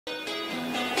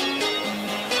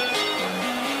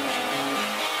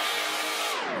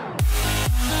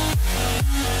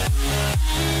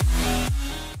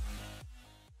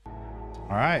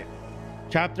right.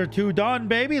 Chapter 2 done,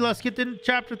 baby. Let's get into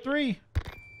chapter 3.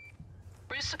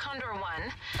 Bruce Condor 1,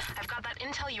 I've got that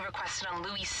intel you requested on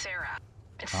Louis Serra.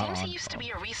 It seems he used to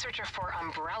be a researcher for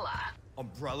Umbrella.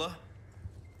 Umbrella?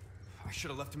 I should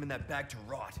have left him in that bag to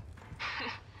rot.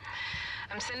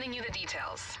 I'm sending you the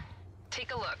details.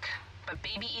 Take a look, but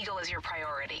Baby Eagle is your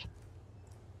priority.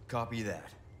 Copy that.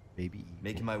 Baby Eagle.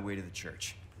 Making my way to the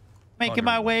church. Making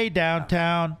my way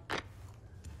downtown.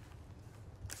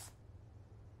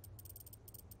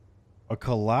 A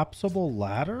collapsible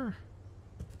ladder?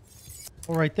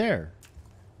 Oh, right there.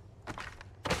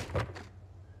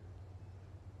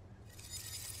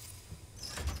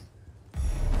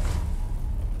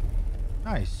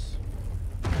 Nice.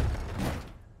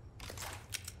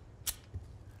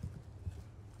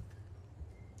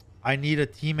 I need a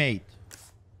teammate.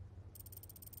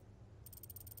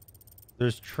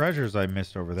 There's treasures I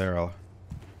missed over there. I'll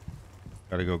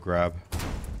gotta go grab.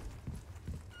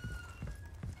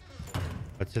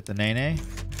 Let's hit the Nene.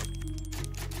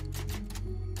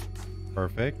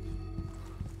 Perfect.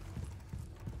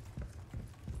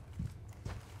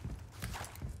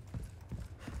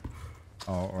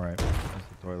 Oh, all right. That's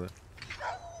the toilet.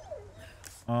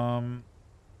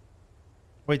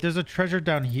 Wait, there's a treasure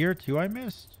down here too I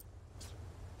missed?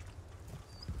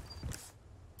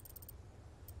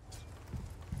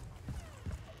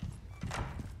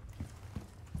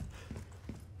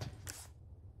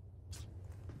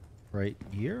 Right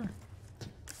here?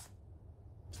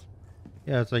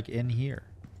 Yeah, it's like in here.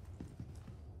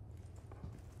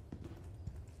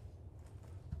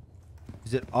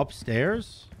 Is it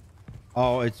upstairs?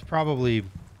 Oh, it's probably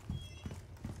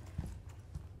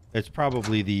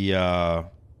the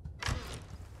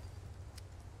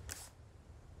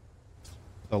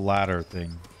ladder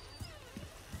thing.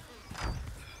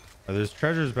 There's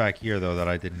treasures back here though that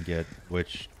I didn't get,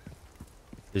 which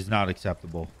is not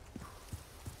acceptable.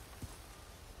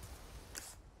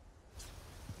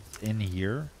 In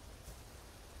here.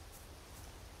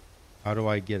 How do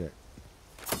I get it?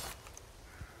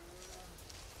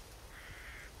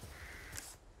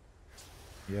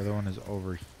 The other one is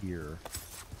over here.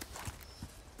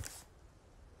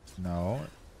 No,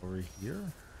 over here.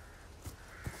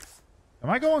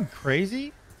 Am I going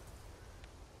crazy?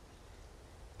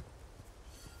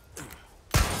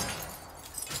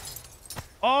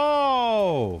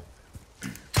 Oh!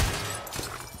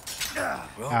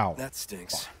 Well, ow. That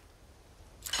stinks.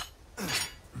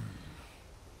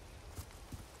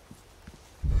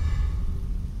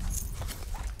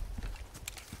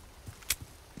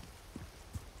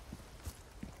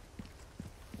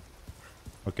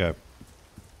 Okay.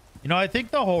 You know, I think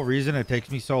the whole reason it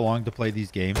takes me so long to play these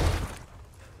games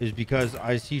is because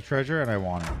I see treasure and I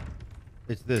want it.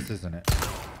 It's this, isn't it?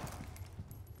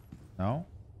 No?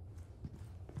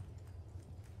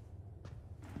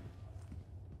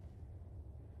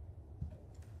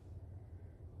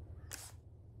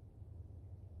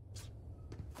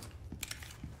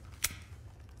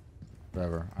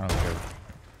 Whatever. I don't care.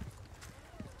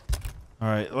 All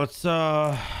right, let's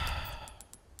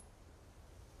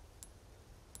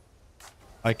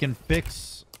I can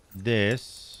fix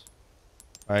this.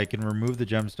 I can remove the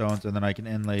gemstones and then I can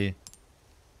inlay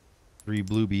 3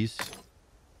 bluebies.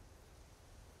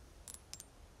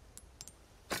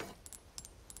 And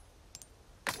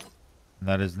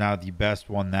that is now the best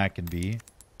one that can be.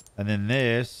 And then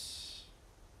this.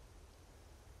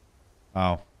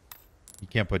 Oh. You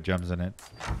can't put gems in it.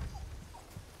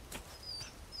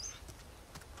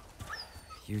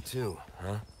 You too,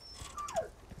 huh?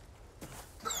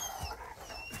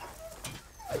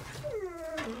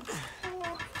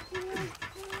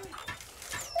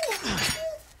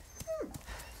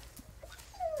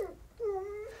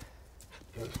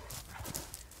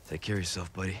 Take care of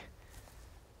yourself, buddy.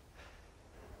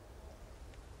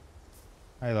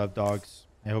 I love dogs.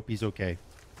 I hope he's okay.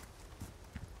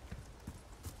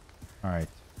 All right.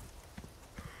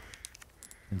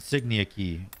 Insignia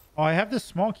key. Oh, I have this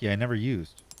small key I never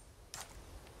used.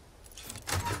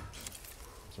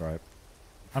 It's all right.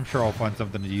 I'm sure I'll find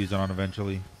something to use it on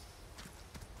eventually.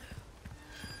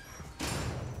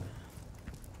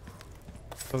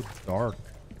 So dark.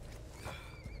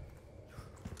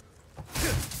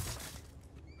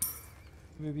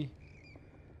 Baby.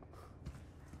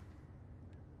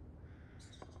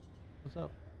 What's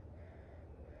up?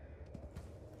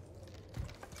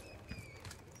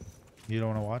 You don't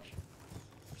want to watch?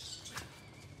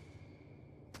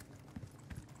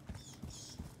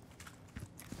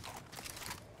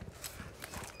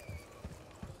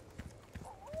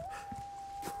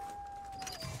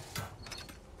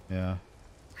 Yeah.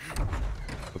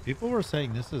 But people were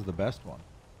saying this is the best one.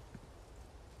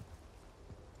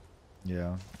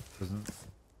 Yeah.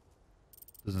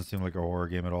 Doesn't seem like a horror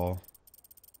game at all.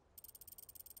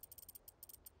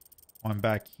 I'm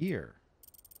back here.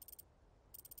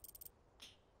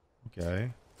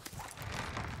 Okay.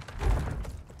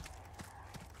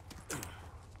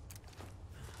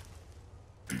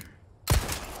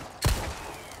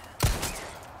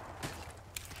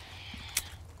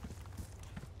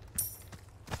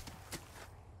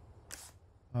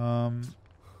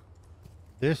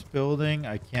 This building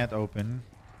I can't open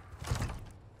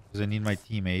because I need my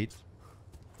teammate.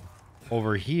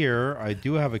 Over here, I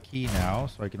do have a key now,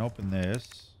 so I can open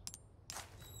this.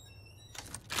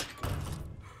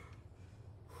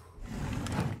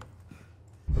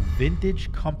 A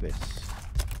vintage compass.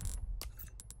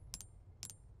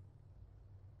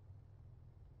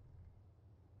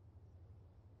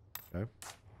 Okay.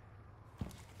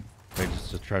 Okay,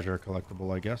 just a treasure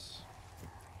collectible, I guess.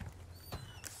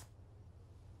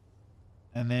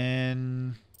 And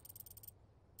then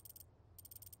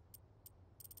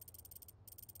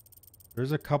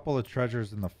there's a couple of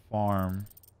treasures in the farm.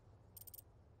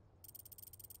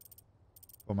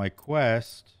 But my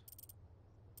quest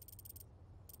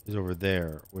is over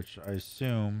there, which I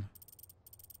assume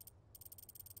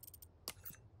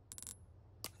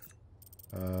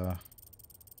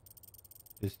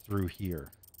is through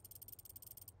here.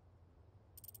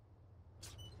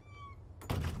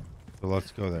 So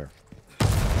let's go there.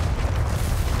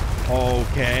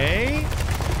 Okay.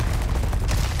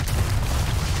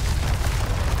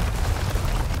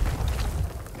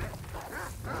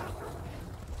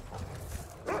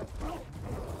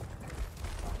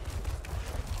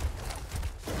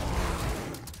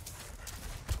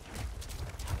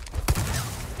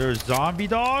 There's zombie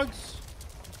dogs?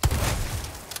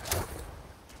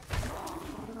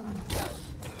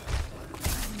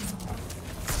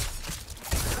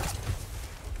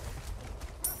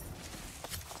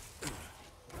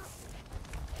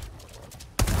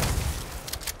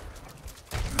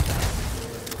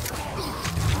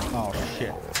 Oh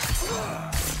shit.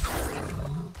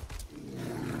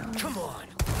 Come on.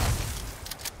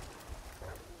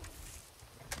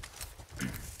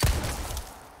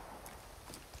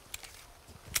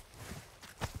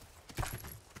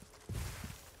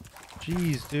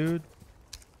 Jeez, dude.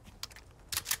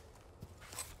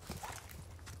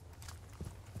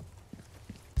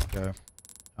 Okay.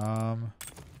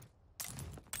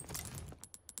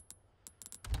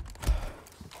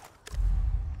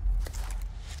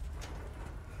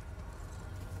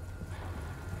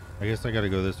 I guess I gotta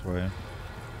go this way.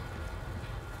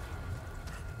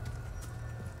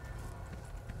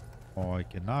 Oh, I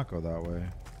cannot go that way.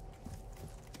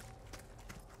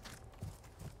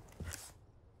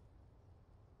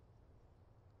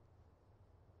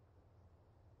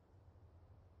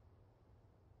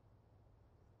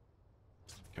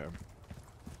 Okay.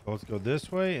 So let's go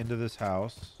this way into this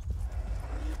house.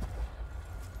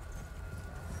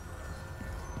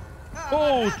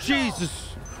 Oh, Jesus.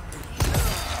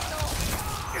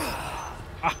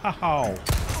 Ow.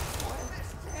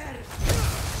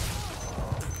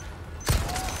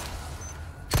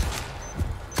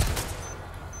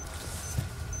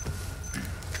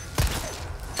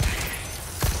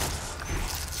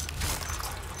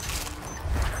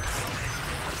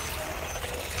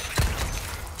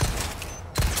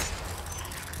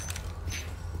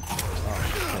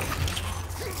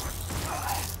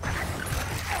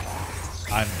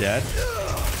 I'm dead.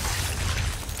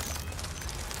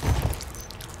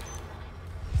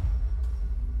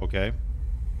 Okay.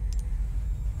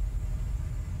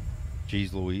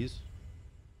 Jeez Louise.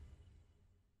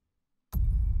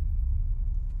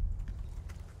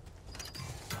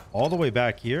 All the way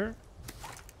back here?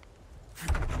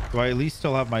 Do I at least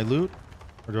still have my loot?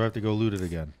 Or do I have to go loot it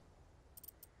again?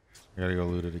 I gotta go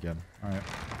loot it again. Alright.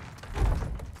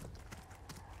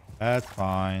 That's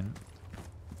fine.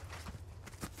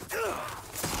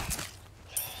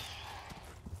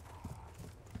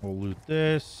 We'll loot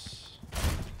this.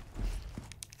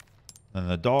 Then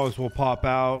the dogs will pop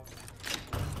out.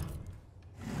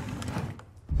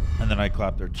 And then I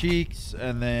clap their cheeks.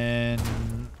 And then...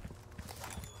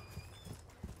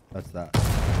 that's that.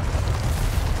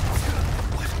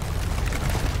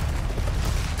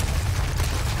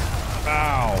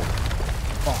 Ow.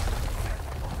 Fuck.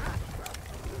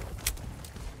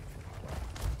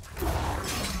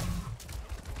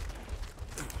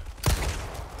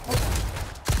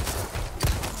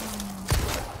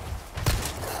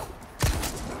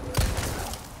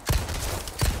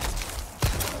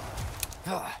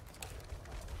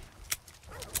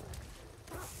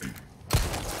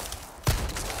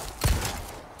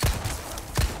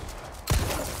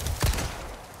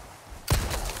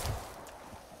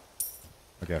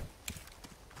 Okay.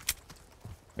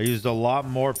 I used a lot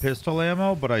more pistol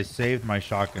ammo, but I saved my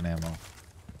shotgun ammo,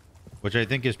 which I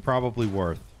think is probably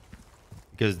worth.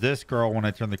 Because this girl, when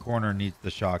I turn the corner, needs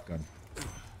the shotgun.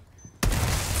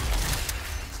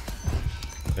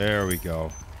 There we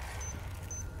go.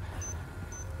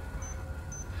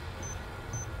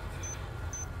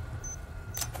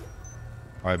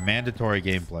 All right, mandatory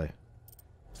gameplay.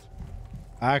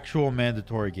 Actual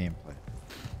mandatory gameplay.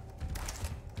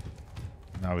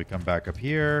 Now we come back up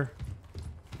here.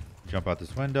 Jump out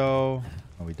this window.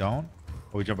 No, we don't.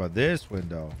 Oh, we jump out this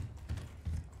window.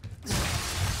 To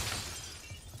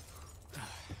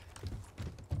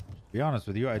be honest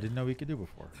with you, I didn't know we could do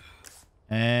before.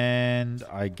 And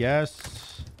I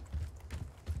guess...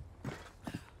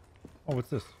 Oh, what's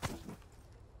this?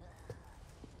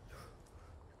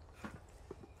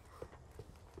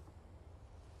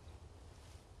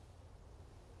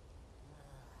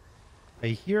 I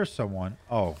hear someone.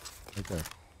 Oh, right there.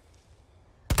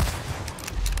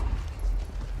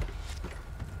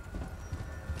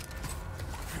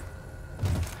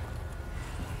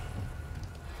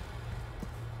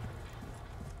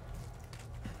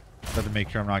 Got to make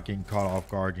sure I'm not getting caught off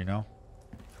guard, you know?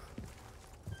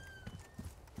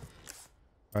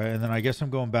 All right, and then I guess I'm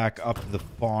going back up to the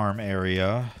farm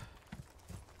area.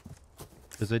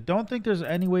 Because I don't think there's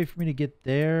any way for me to get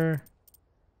there.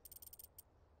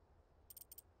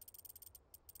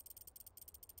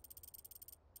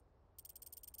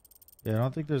 Yeah, I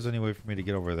don't think there's any way for me to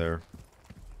get over there.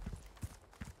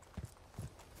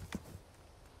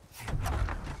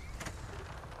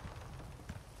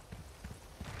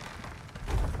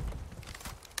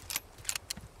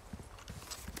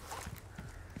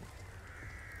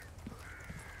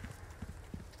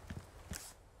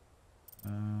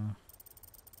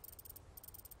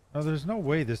 No, there's no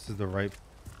way this is the right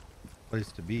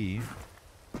place to be.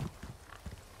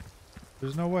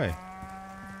 There's no way.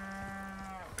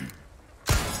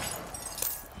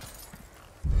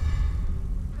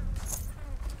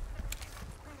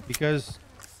 Because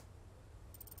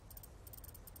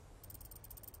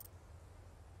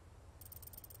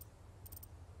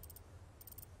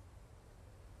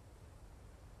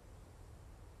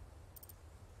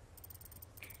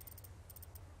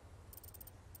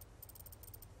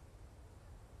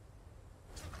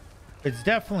it's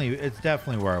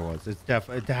definitely where I was. It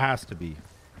has to be.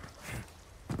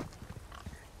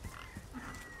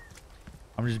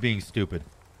 I'm just being stupid.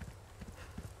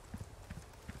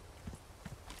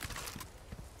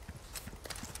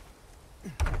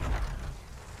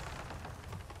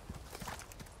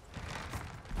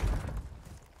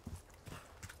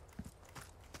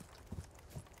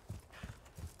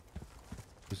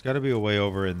 There's got to be a way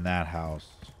over in that house.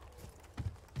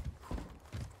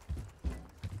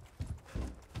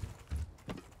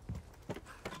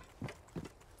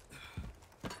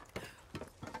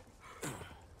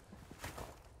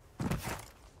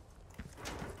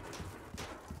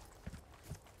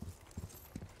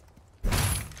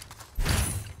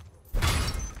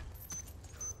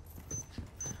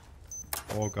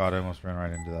 Oh god, I almost ran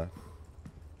right into that.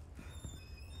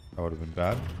 That would have been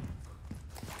bad.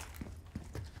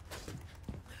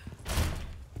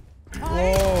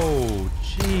 Whoa,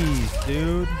 jeez,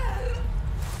 dude.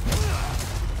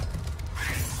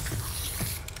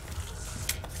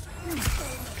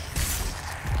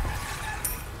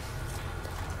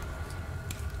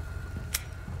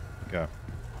 Okay.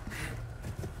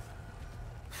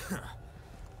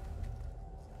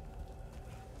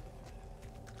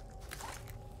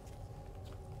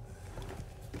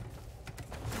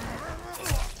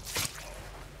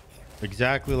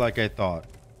 Exactly like I thought.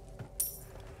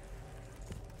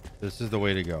 This is the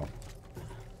way to go.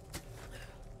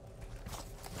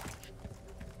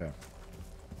 Okay.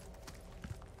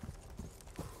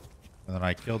 And then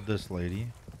I killed this lady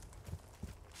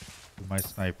with my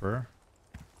sniper.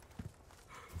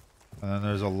 And then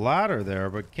there's a ladder there,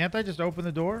 but can't I just open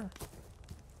the door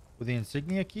with the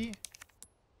insignia key?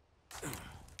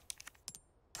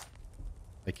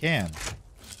 I can.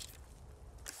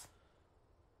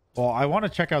 Well, I want to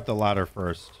check out the ladder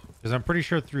first, because I'm pretty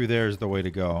sure through there is the way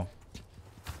to go.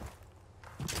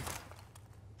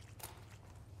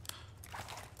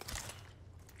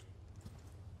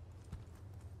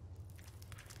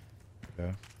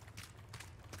 Okay.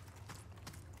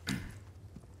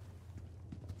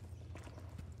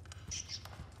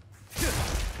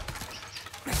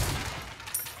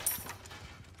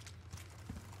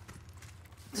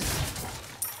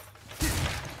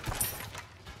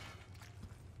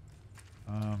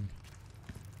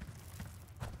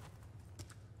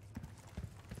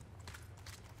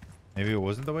 Maybe it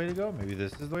wasn't the way to go. Maybe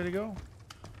this is the way to go.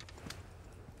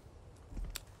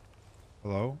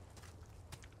 Hello?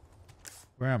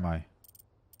 Where am I?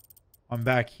 I'm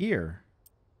back here.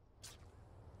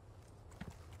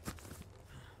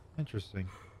 Interesting.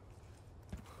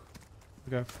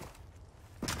 Okay.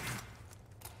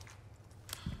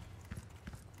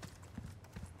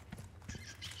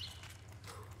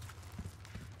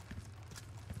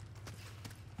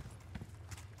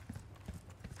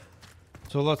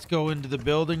 So let's go into the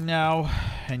building now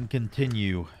and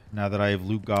continue now that I have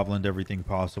loot goblined everything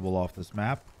possible off this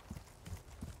map.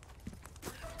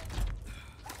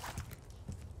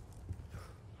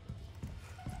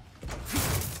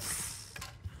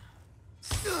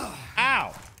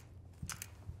 Ow!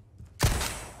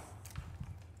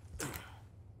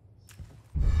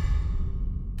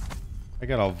 I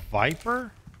got a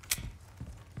Viper?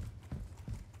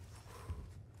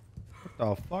 What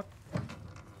the fuck?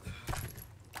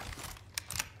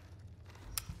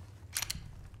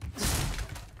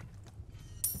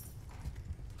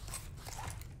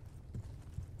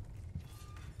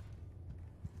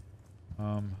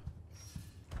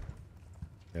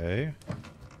 Okay.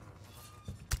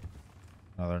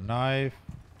 Another knife.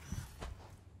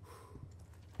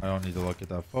 I don't need to look at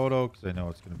that photo because I know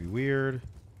it's going to be weird.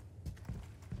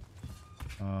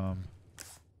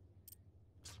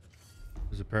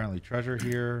 There's apparently treasure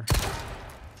here.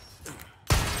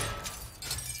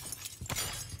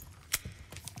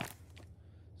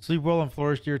 Sleep well and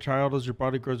flourish, dear child. As your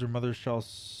body grows, your mother shall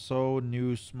sew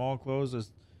new small clothes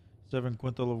as 7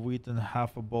 quintal of wheat and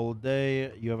half a bowl a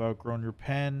day. You have outgrown your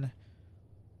pen.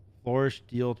 Flourish,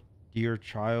 dear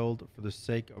child, for the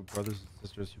sake of brothers and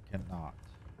sisters who cannot.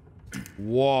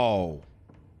 Whoa.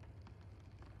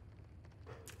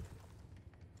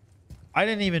 I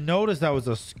didn't even notice that was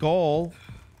a skull.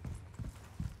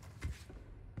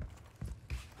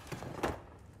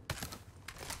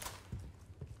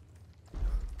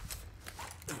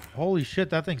 Holy shit,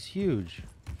 that thing's huge.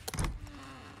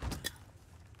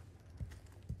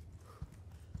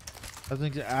 That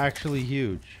thing's actually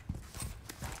huge.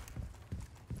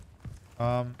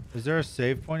 Is there a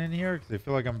save point in here? Because I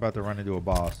feel like I'm about to run into a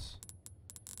boss.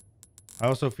 I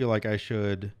also feel like I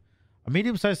should... A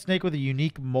medium-sized snake with a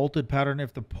unique molted pattern.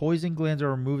 If the poison glands are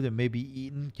removed and may be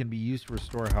eaten, can be used to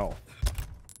restore health.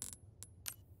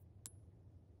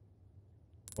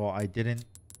 Well, I didn't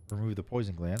remove the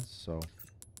poison glands, so...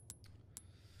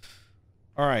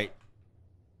 Alright.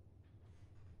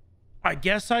 I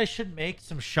guess I should make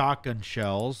some shotgun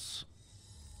shells.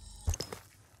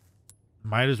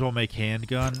 Might as well make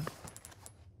handgun.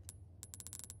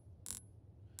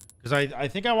 Because I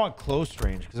think I want close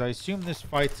range. Because I assume this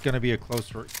fight's going to be a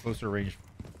closer range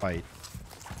fight.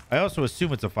 I also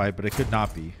assume it's a fight, but it could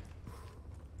not be.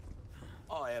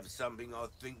 I have something I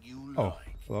think you like.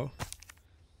 Oh,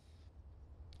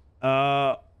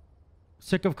 hello.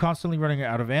 Sick of constantly running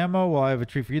out of ammo? Well, I have a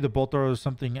treat for you. The bolt thrower is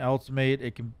something else made.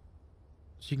 It can...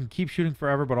 So you can keep shooting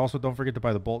forever, but also don't forget to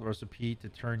buy the bolt recipe to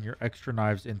turn your extra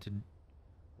knives into...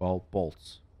 Well,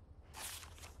 bolts.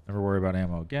 Never worry about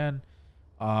ammo again.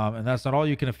 And that's not all.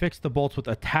 You can affix the bolts with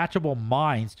attachable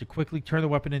mines to quickly turn the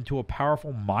weapon into a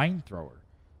powerful mine thrower.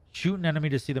 Shoot an enemy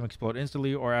to see them explode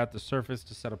instantly or at the surface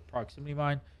to set a proximity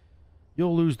mine.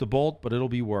 You'll lose the bolt, but it'll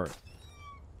be worth.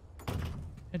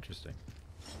 Interesting.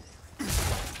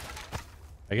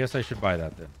 I guess I should buy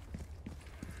that then.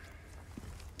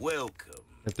 Welcome.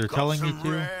 If they're telling me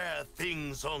to. Rare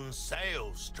things on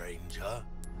sale, stranger.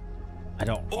 I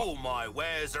don't. All my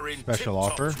wares are in Special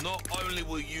offer. Not only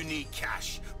will you need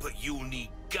cash, but you'll need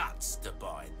guts to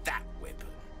buy that weapon.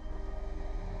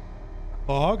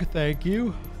 Fog, thank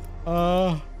you.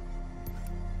 Alright,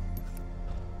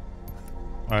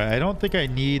 I don't think I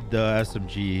need the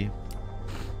SMG.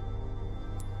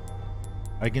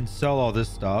 I can sell all this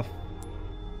stuff.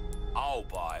 I'll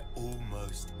buy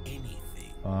almost anything.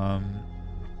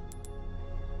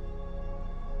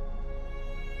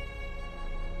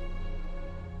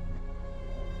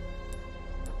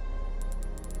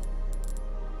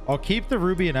 I'll keep the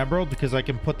ruby and emerald because I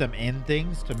can put them in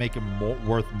things to make them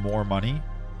worth more money.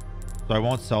 So I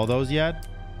won't sell those yet.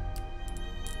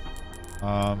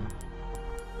 Oh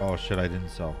shit, I didn't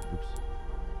sell.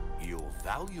 Oops. Your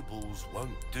valuables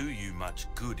won't do you much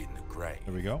good in the grave.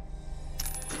 There we go.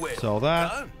 Well Sell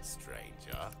that. done,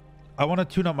 stranger. I want to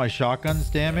tune up my shotgun's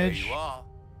damage. There you are,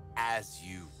 as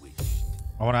you wished.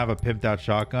 I want to have a pimped out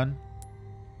shotgun.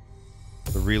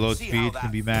 The reload See speed how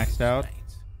can be that maxed feels, out. mate.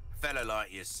 Fella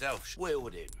like yourself,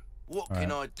 wield him. What All can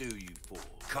right. I do you for?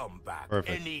 Come back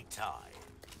Perfect. anytime.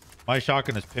 My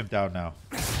shotgun is pimped out now.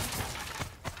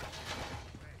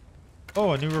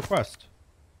 Oh, a new request.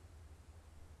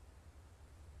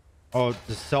 Oh,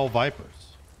 to sell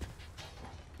Vipers.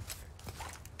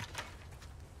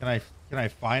 Can I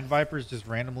find vipers just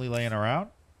randomly laying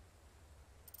around?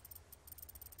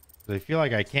 'Cause I feel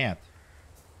like I can't.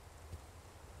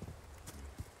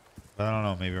 But I don't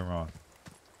know. Maybe I'm wrong.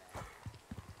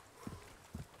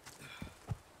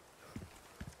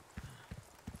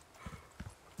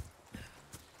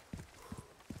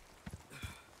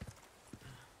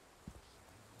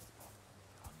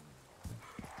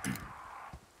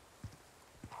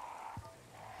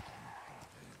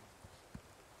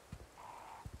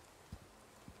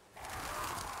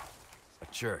 A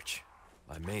church.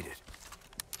 I made it.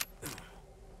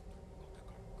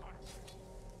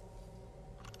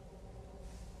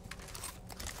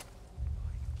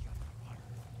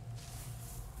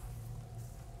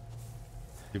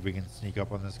 See if we can sneak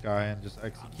up on this guy and just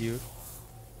execute.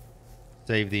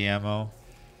 Save the ammo.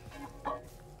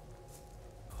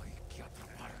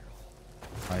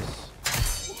 Nice.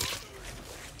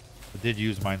 I did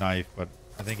use my knife, but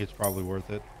I think it's probably worth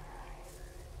it.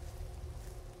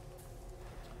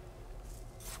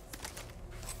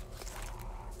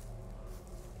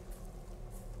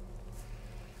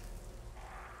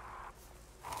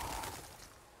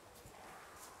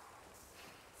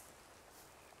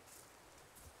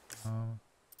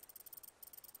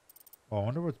 Oh, I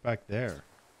wonder what's back there.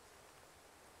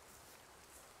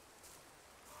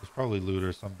 There's probably loot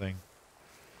or something.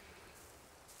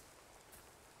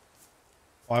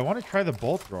 Oh, I want to try the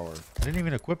bolt thrower. I didn't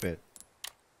even equip it.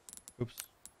 Oops.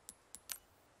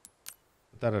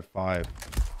 Put that at 5.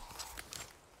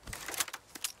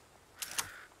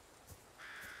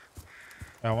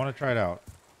 I want to try it out.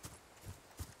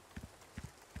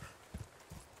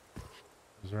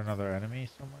 Is there another enemy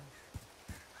somewhere?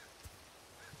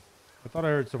 I thought I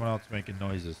heard someone else making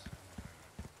noises.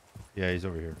 Yeah, he's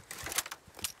over here.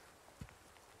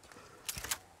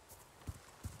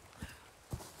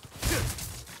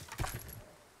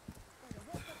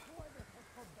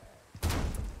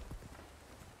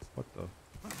 What the?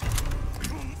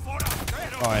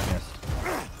 Oh, I missed.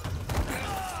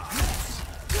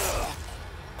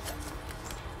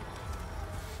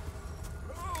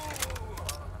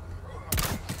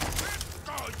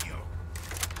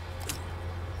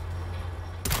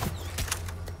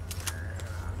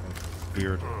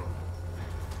 Weird.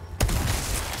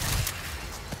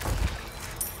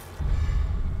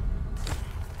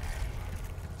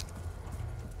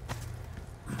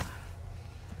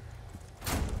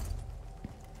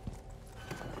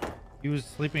 He was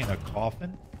sleeping in a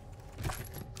coffin?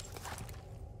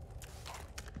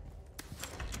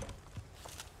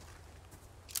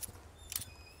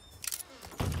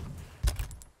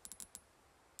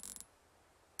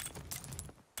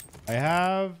 I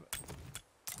have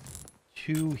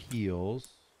 2 heals.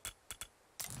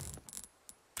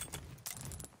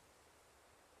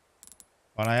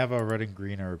 And I have a red and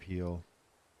green herb heal.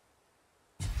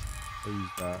 I'll use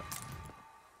that.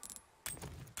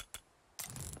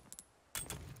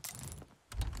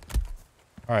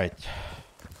 Alright.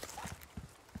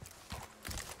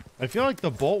 I feel like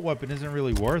the bolt weapon isn't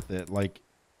really worth it. Like,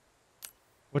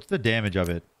 what's the damage of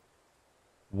it?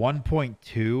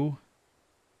 1.2?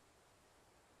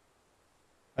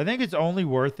 I think it's only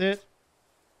worth it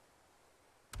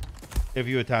if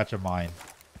you attach a mine.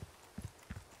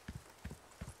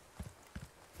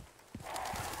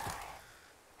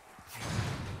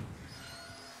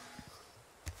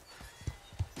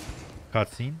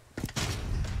 Cutscene.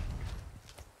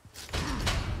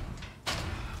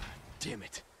 Damn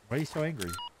it. Why are you so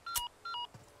angry?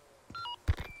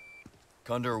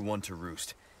 Condor 1 to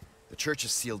Roost. The church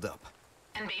is sealed up.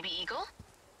 And Baby Eagle?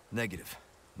 Negative.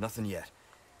 Nothing yet.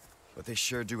 But they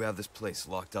sure do have this place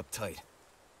locked up tight.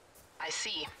 I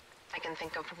see. I can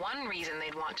think of one reason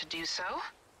they'd want to do so.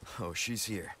 Oh, she's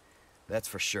here. That's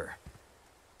for sure.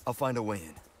 I'll find a way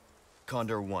in.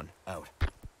 Condor 1, out.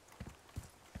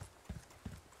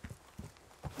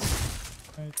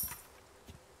 Right.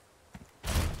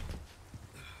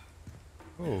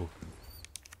 Oh.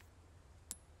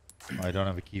 I don't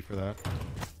have a key for that.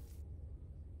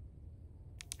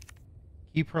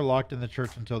 Keep her locked in the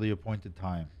church until the appointed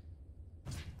time.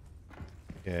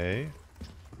 Okay.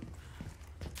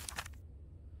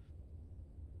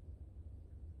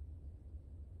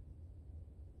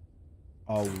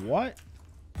 What?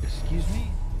 Excuse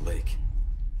me? Lake.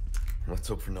 Let's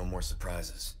hope for no more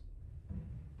surprises.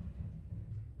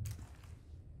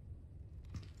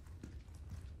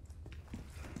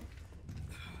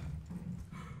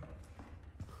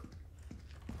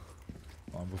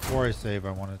 Before I save,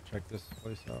 I want to check this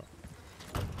place out.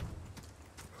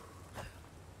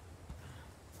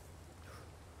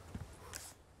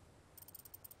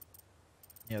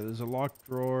 Yeah, there's a locked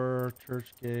drawer,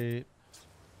 church gate.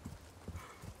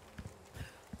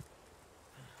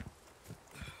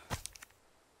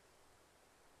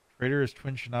 Traitorous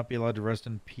twins should not be allowed to rest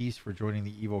in peace for joining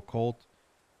the evil cult.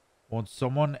 Won't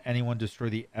anyone destroy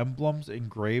the emblems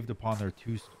engraved upon their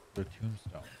tombstones?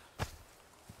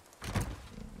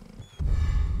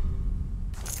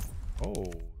 Oh,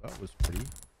 that was pretty.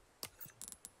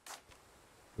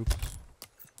 Oops.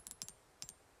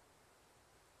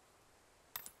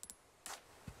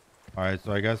 Alright,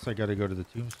 so I guess I gotta go to the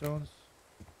tombstones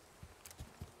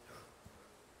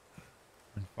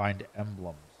and find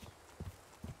emblems.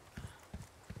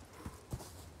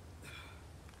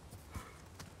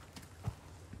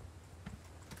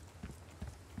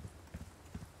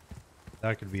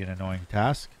 That could be an annoying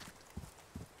task.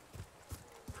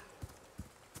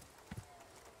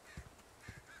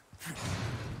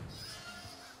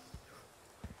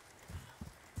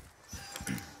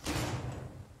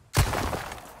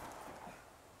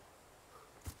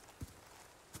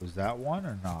 Was that one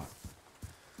or not?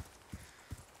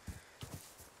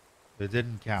 It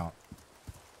didn't count.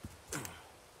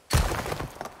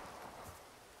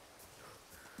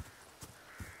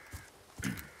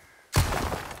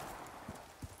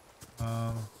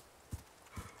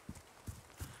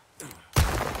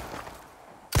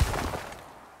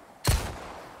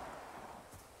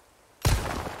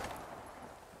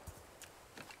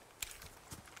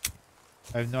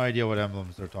 I have no idea what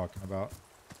emblems they're talking about.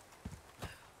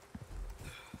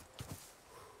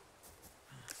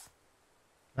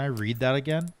 Can I read that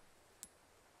again?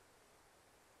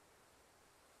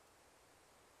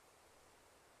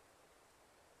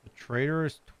 The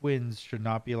traitorous twins should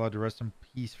not be allowed to rest in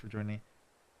peace for joining.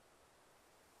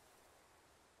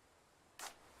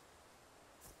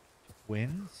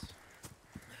 Twins?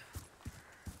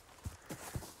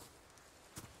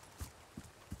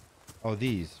 Oh,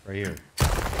 these right here.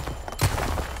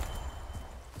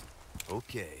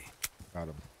 Okay. Got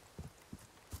him.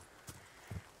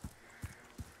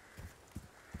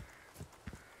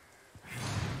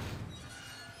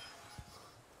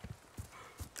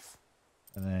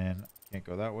 And then can't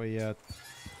go that way yet.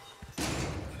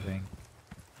 Thing.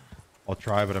 I'll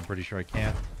try, but I'm pretty sure I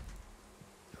can't.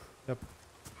 Yep.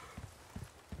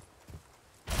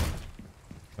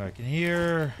 Back in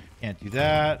here. Can't do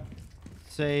that.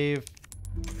 Save.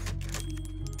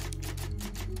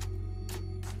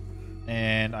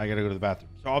 And I gotta go to the bathroom.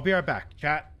 So I'll be right back,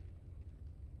 chat.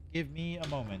 Give me a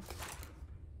moment.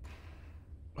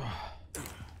 Oh.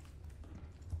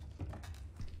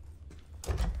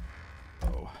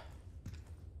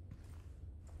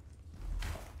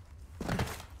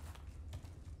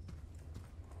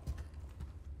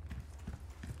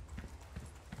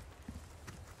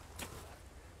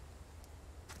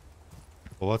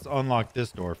 Well, let's unlock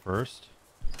this door first.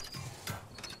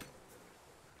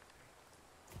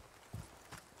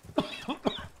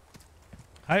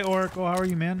 Hi, Oracle. How are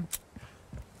you, man?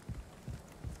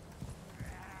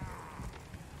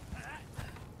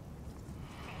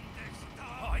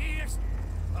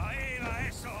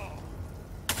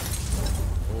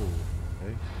 Oh,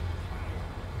 okay.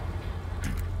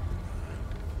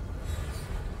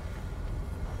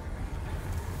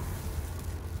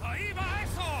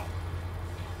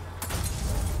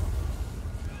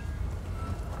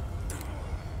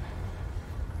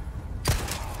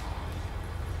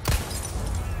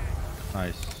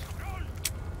 Nice.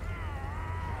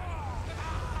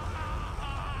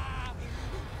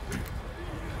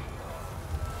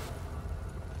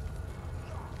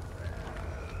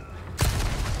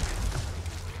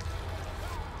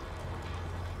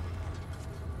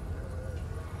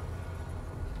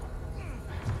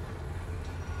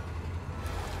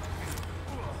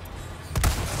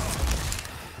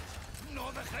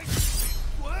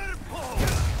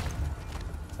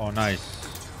 Oh, nice.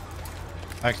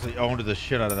 Actually owned the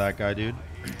shit out of that guy, dude.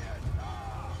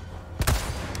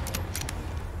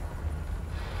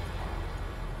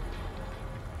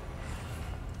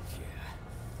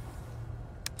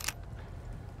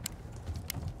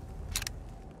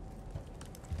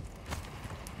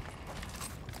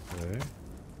 Okay.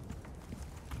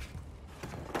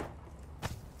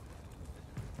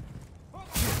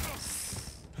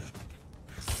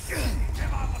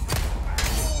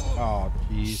 Oh,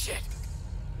 jeez.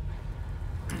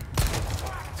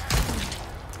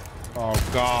 Oh,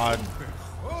 God.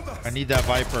 I need that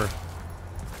Viper.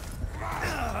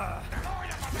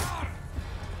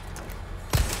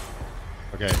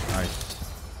 Okay, nice.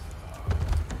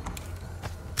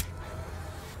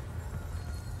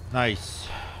 Nice.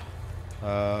 Did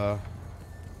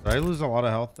I lose a lot of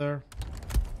health there?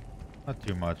 Not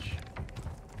too much.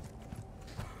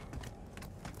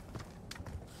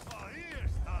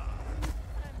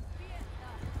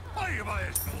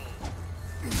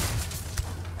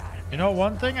 You know,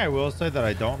 one thing I will say that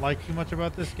I don't like too much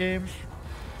about this game is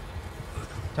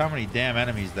how many damn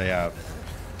enemies they have.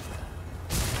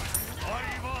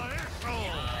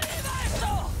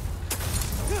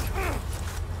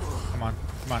 Come on,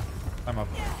 come on. Climb up.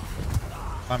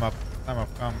 Climb up. Climb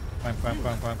up. Climb, climb, climb,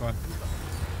 climb, climb, climb.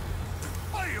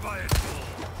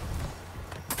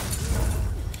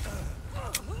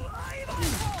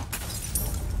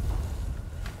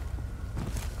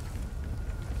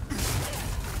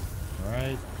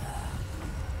 Alright.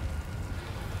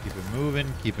 Keep it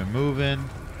moving, keep it moving.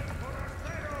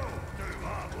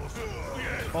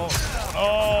 Oh,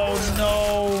 oh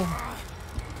no!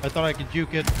 I thought I could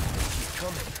juke it. She's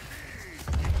coming.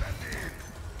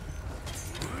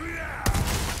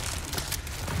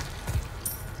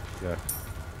 Yeah.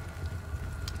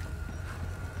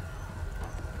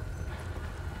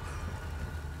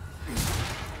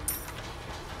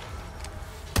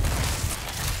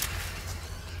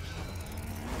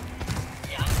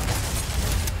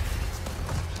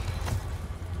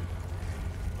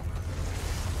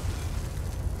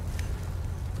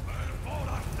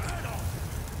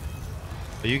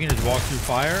 So you can just walk through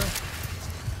fire?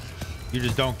 You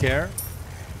just don't care?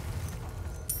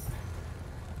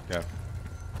 Okay.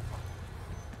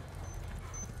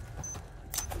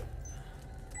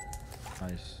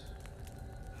 Nice.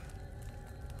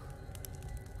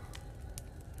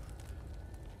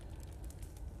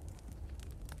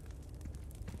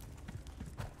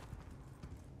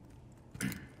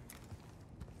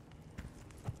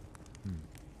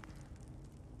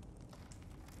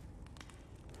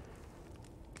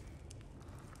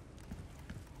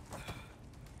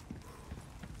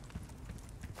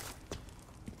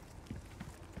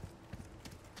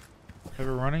 Have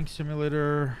a running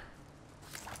simulator.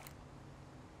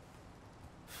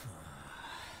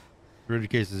 300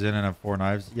 cases in and have 4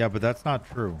 knives. Yeah, but that's not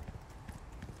true.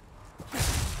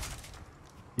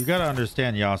 You gotta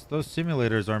understand, Yas, those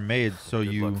simulators are made so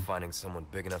Good you... luck finding someone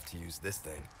big enough to use this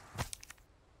thing.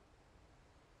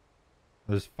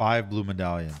 There's 5 blue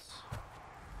medallions.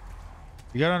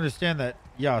 You gotta understand that,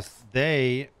 yes,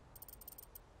 they...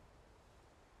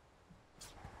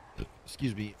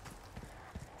 Excuse me.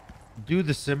 Do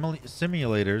the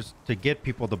simulators to get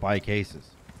people to buy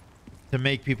cases. To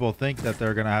make people think that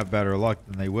they're gonna have better luck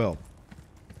than they will.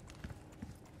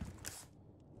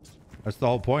 That's the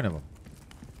whole point of them.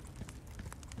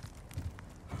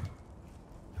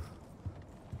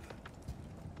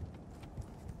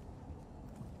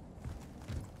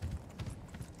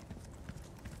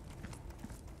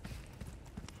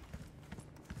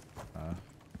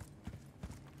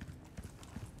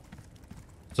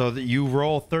 So that you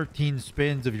roll 13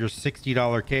 spins of your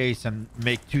 $60 case and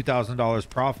make $2,000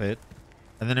 profit.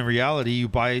 And then in reality, you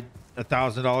buy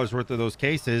 $1,000 worth of those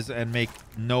cases and make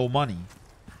no money.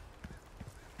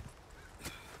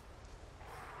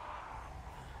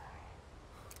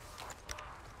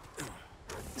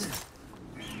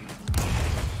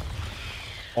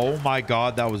 Oh my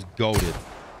God, that was goated.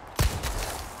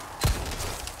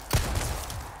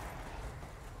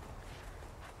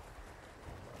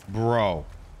 Bro.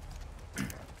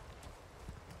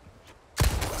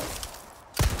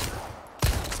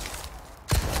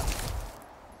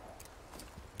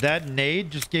 That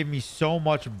nade just gave me so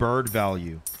much bird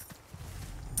value.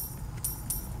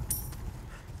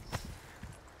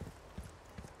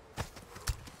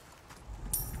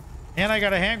 And I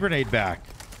got a hand grenade back.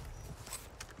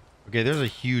 Okay, there's a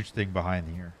huge thing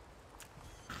behind here.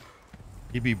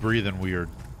 He'd be breathing weird.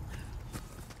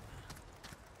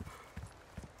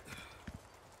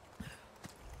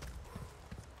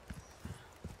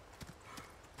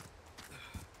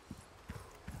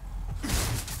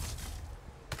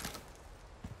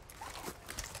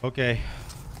 Okay.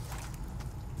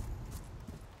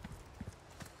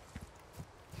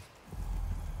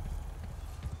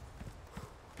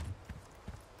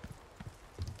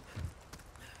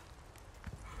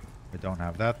 I don't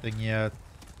have that thing yet.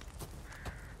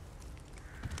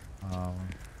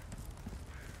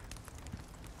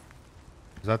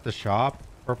 Is that the shop?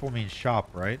 Purple means shop,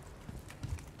 right?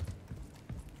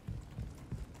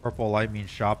 Purple light means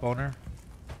shop owner.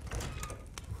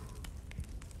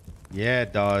 Yeah,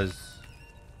 it does.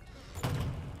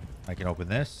 I can open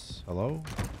this. Hello?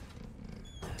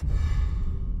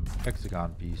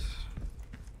 Hexagon piece.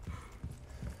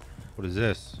 What is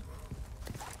this?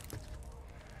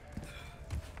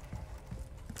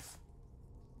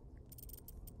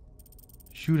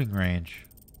 Shooting range.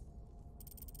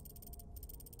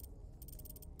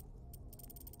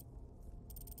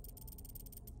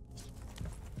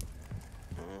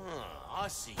 I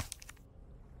see.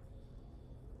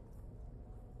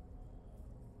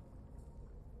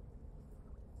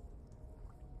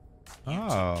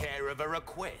 of a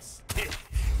request.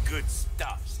 Good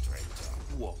stuff, stranger.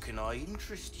 What can I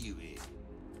interest you in?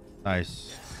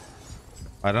 Nice.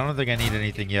 I don't think I need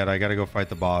anything yet. I gotta go fight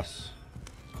the boss.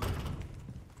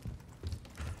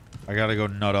 I gotta go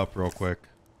nut up real quick.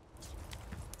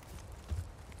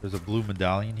 There's a blue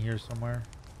medallion here somewhere.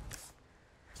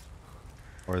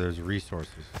 Or there's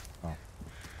resources. Oh.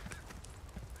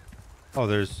 Oh,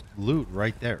 there's loot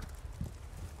right there.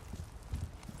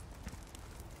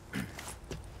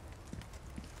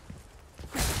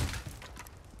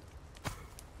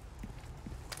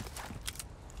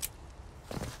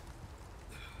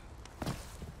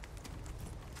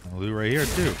 And loot right here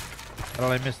too. How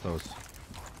did I miss those?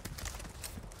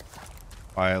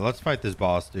 Alright, let's fight this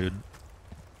boss, dude.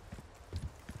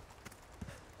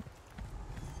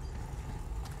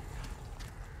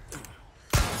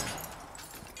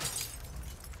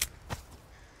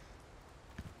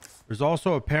 There's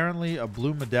also apparently a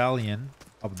blue medallion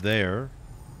up there.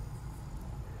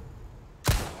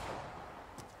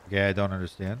 Okay, I don't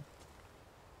understand.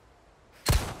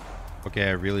 Okay,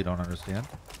 I really don't understand.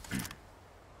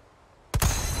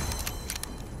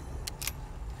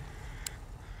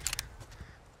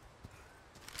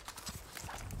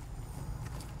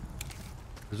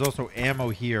 There's also ammo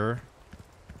here.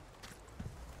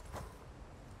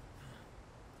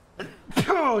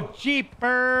 Oh,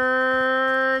 jeepers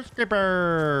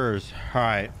creepers. All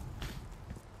right.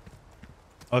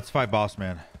 Let's fight boss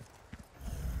man.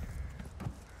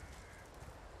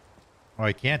 Oh,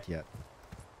 I can't yet.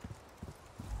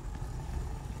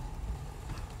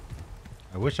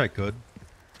 I wish I could.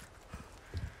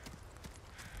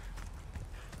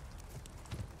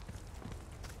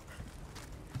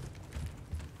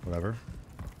 Whatever.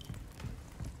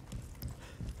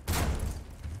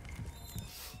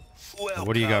 Welcome.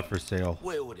 What do you got for sale?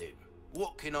 Well then,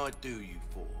 what can I do you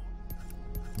for?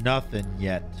 Nothing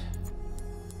yet.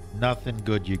 Nothing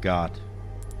good you got.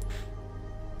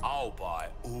 I'll buy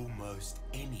almost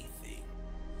anything.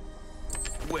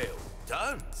 Well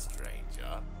done,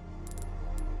 stranger.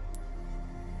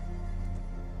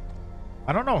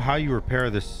 I don't know how you repair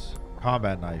this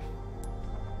combat knife.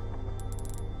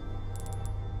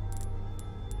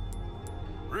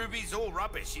 Ruby's all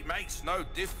rubbish. It makes no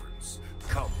difference.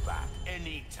 Come back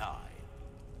anytime.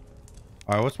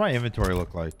 All right, what's my inventory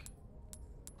look like?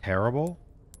 Terrible?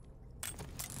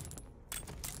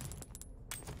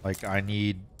 Like I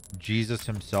need Jesus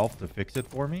himself to fix it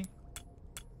for me?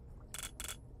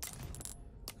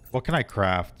 What can I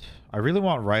craft? I really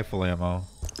want rifle ammo.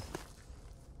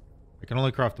 I can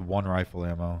only craft one rifle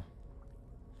ammo.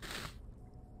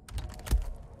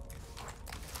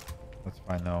 That's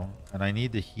fine though. And I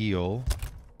need to heal.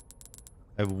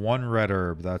 I have one red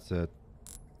herb. That's it.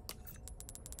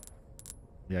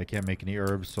 Yeah, I can't make any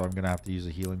herbs, so I'm gonna have to use a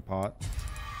healing pot.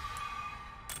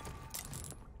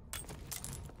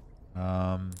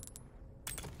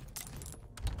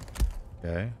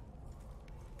 Okay.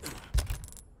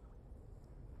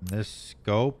 And this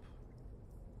scope.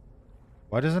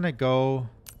 Why doesn't it go?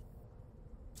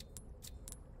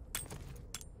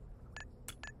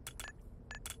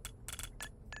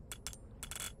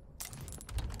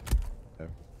 Okay.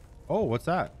 Oh, what's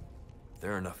that?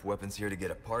 There are enough weapons here to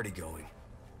get a party going.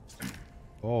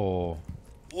 Oh.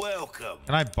 Welcome.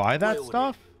 Can I buy that Well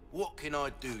stuff? then, what can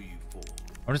I do you for?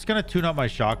 I'm just gonna tune up my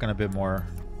shotgun a bit more.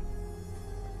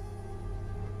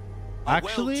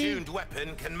 Actually, a well-tuned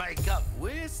weapon can make up.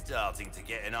 We're starting to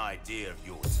get an idea of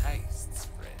your tastes,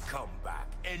 friend. Come back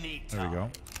anytime. there we go.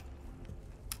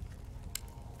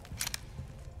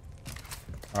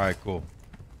 All right, cool.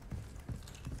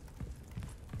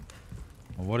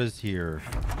 Well, what is here?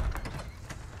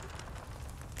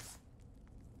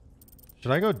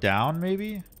 Should I go down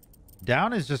maybe?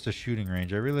 Down is just a shooting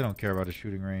range. I really don't care about a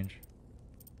shooting range.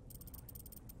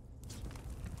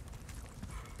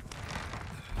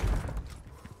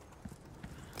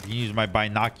 I can use my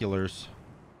binoculars.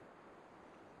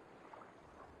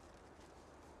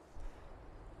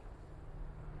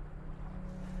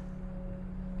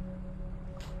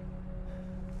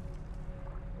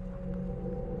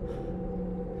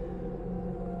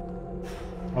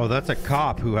 Oh, that's a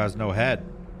cop who has no head.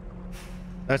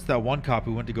 That's that one cop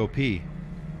who went to go pee.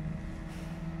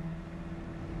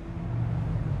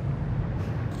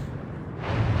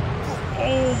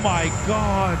 Oh my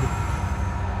god.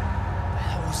 What the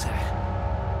hell was that?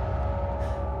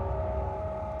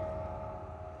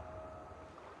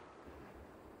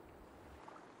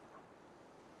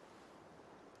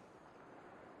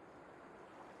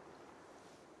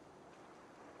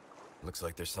 Looks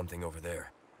like there's something over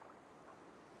there.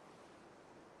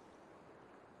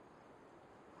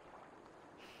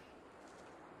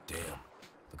 Damn,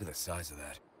 Look at the size of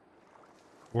that.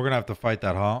 We're gonna have to fight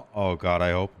that, huh? Oh god, I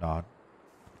hope not.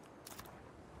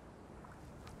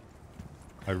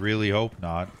 I really hope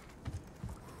not.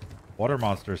 Water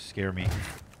monsters scare me.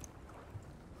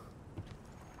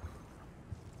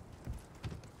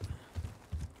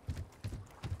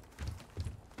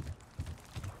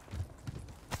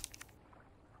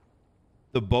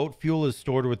 The boat fuel is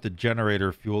stored with the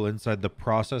generator fuel inside the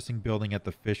processing building at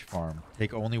the fish farm.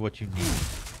 Take only what you need.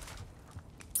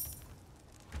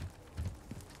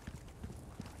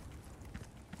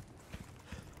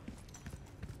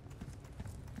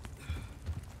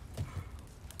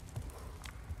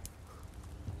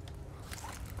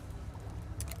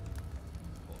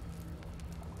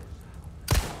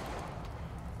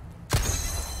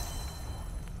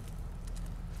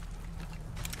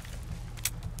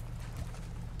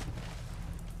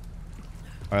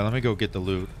 Alright, let me go get the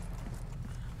loot.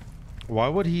 Why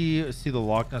would he see the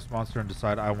Loch Ness Monster and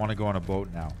decide I want to go on a boat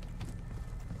now?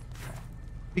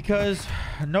 Because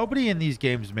nobody in these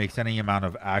games makes any amount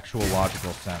of actual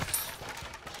logical sense.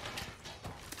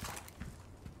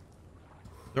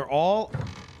 They're all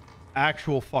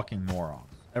actual fucking morons.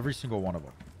 Every single one of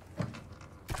them.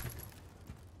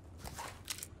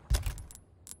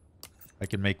 I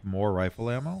can make more rifle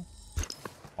ammo.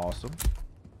 Awesome.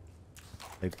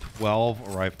 I have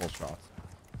 12 rifle shots.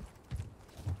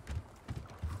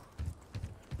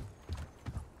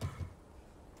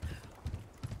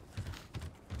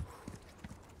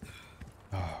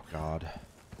 Oh, God.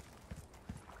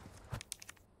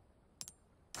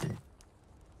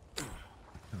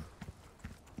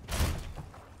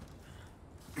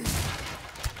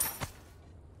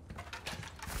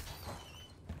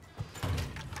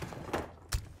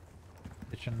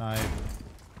 Kitchen knife.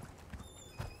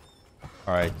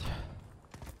 All right.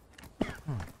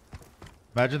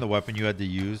 Imagine the weapon you had to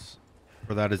use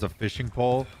for that is a fishing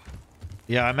pole.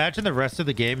 Yeah, imagine the rest of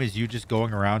the game is you just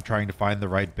going around trying to find the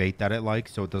right bait that it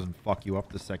likes so it doesn't fuck you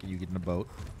up the second you get in a boat.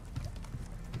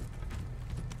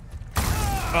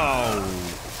 Oh.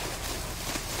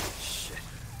 Shit.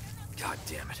 God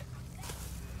damn it.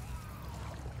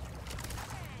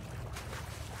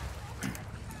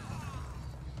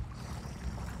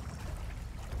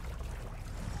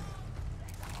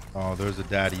 Oh, there's a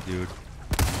daddy, dude.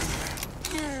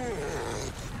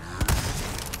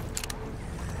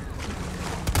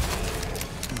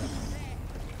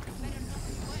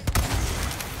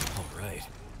 All right.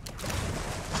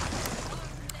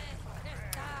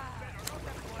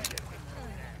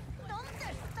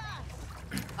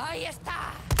 Ahí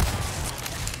está.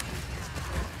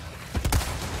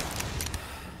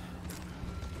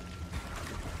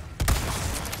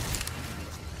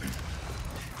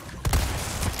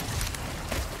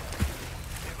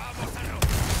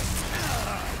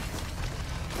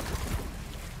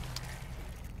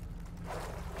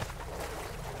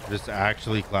 Just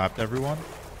actually clapped everyone.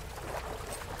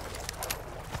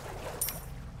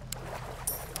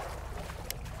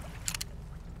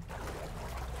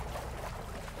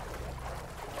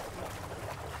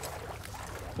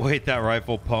 Wait, that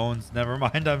rifle pwns. Never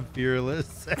mind, I'm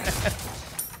fearless.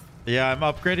 Yeah, I'm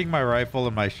upgrading my rifle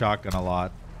and my shotgun a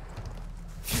lot.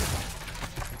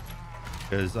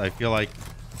 Because I feel like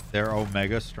they're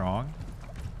omega strong.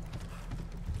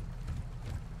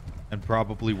 And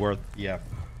probably worth the effort.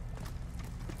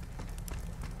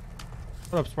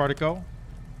 What up, Spartaco?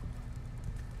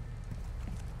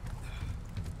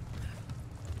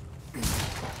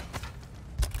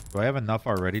 Do I have enough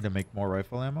already to make more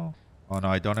rifle ammo? Oh no,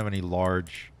 I don't have any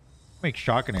large. Make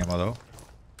shotgun ammo though.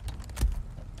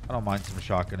 I don't mind some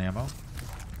shotgun ammo.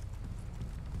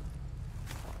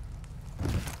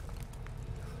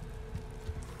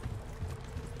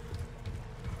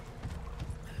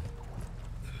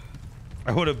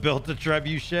 I would have built a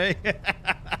trebuchet.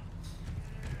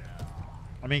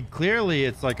 I mean, clearly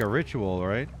it's like a ritual,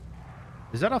 right?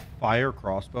 Is that a fire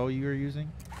crossbow you were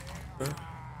using?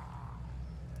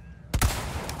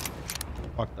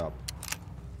 Fucked up.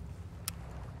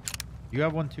 You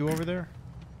have one too over there?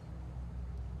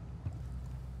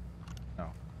 No.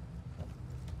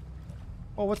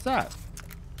 Oh, what's that?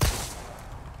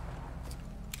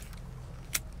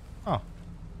 Oh.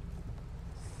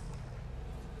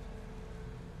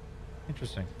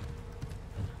 Interesting.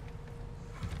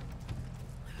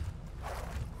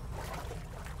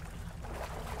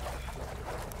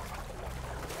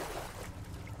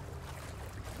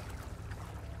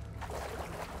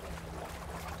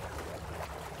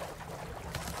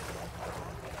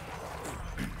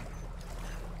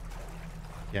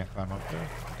 Can't climb up there.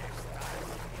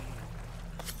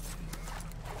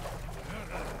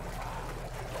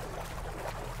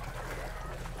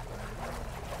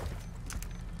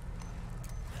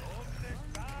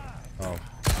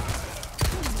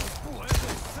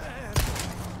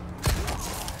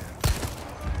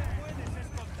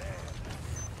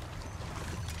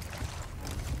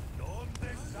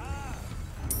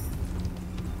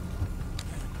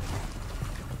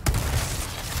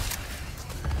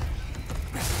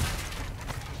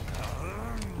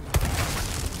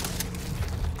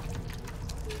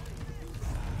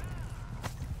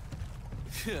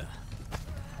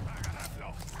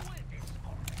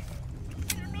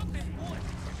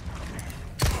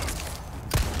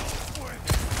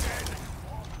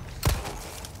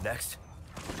 Next.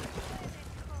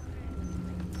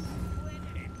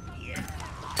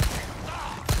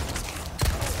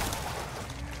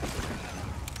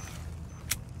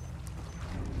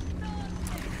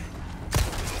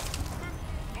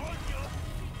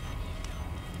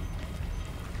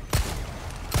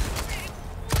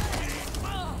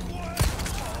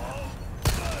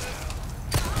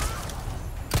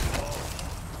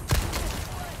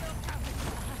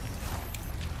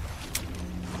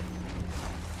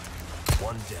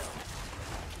 One down.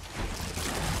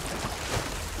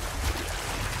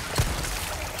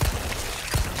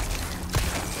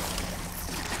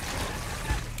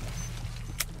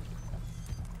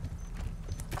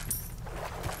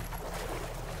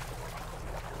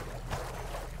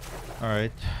 All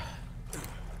right.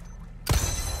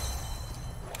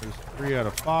 There's 3 out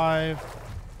of 5.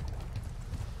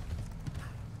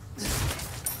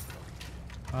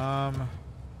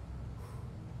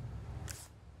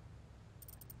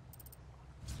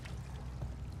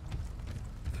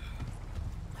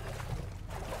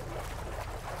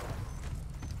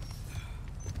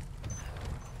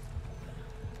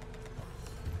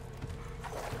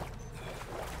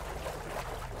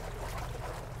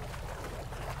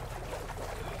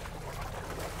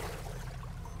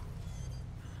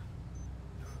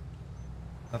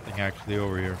 Nothing actually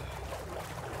over here. Is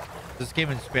this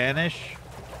game in Spanish?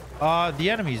 The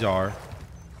enemies are.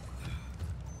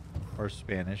 Or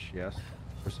Spanish, yes.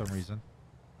 For some reason.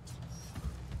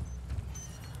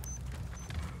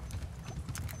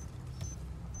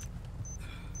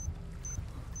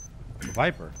 The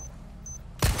Viper.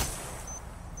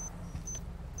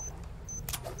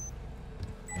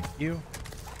 Thank you.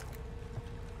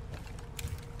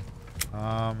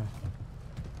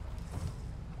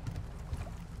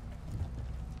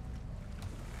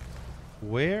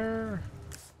 Where?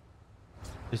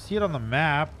 I see it on the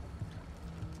map.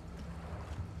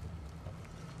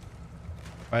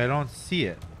 But I don't see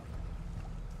it.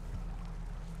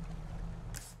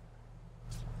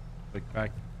 Like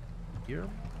back here?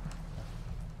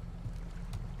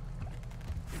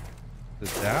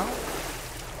 Is it down?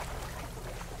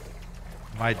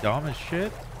 Am I dumb as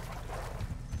shit?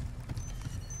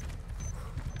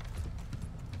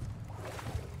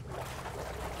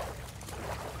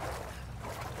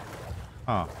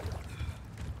 Huh.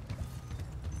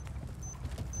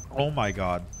 Oh my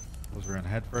god. Was we in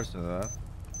head first into that?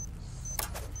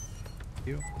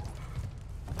 You.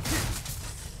 Is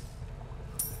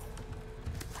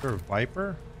there a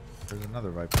Viper? There's another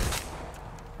Viper.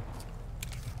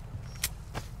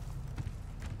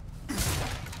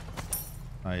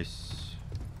 Nice.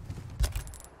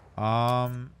 I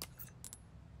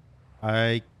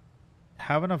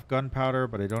have enough gunpowder,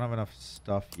 but I don't have enough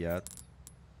stuff yet.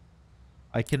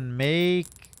 I can make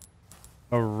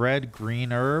a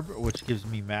red-green herb, which gives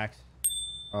me max.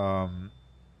 Oh,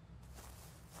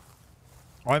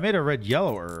 I made a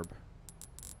red-yellow herb.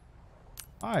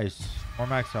 Nice. More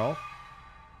max health.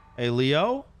 Hey,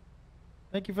 Leo.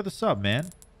 Thank you for the sub, man.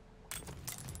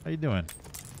 How you doing?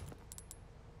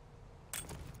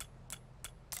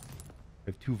 We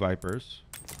have 2 Vipers.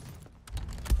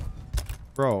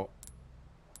 Bro,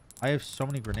 I have so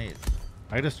many grenades.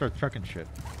 I gotta start trucking shit.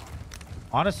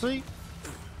 Honestly,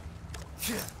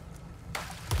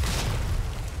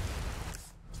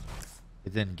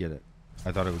 it didn't get it.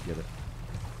 I thought it would get it.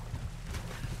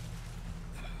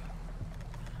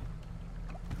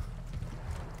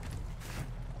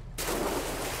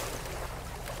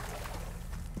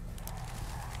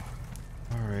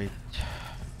 All right.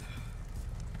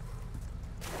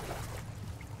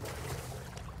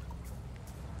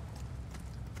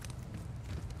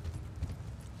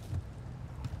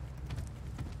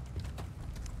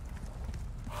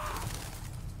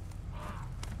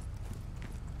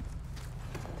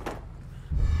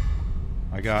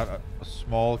 I got a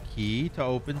small key to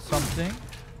open something.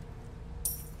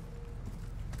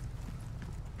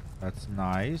 That's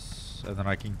nice. And then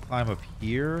I can climb up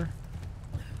here.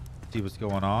 See what's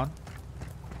going on.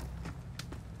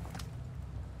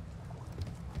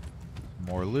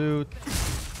 More loot.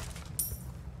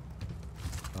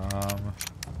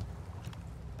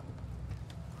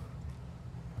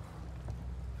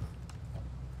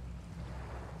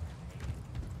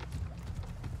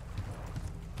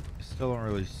 Still don't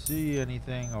really see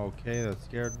anything. Okay, that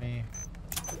scared me.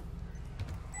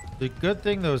 The good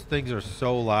thing those things are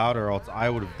so loud, or else I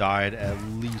would have died at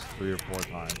least 3 or 4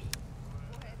 times.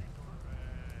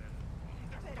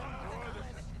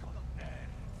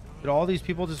 Did all these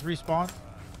people just respawn?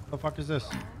 What the fuck is this?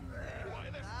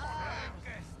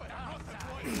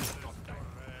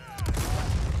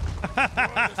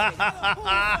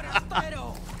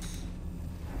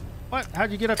 What?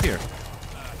 How'd you get up here?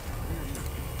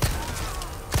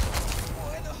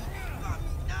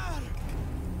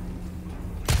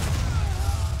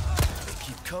 They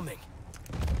keep coming.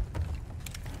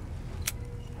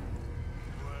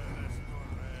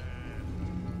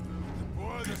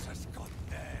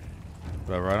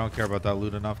 Whatever, I don't care about that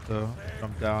loot enough to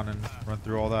jump down and run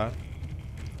through all that.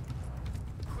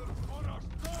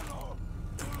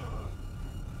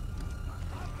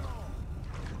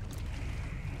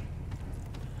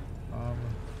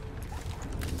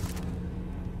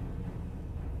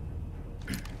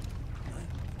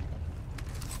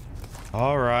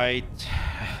 All right.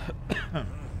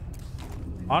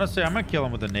 Honestly, I'm gonna kill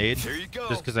him with a nade. Here you go.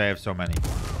 Just because I have so many.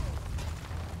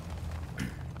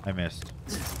 I missed.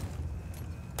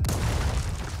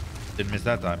 Didn't miss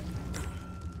that time.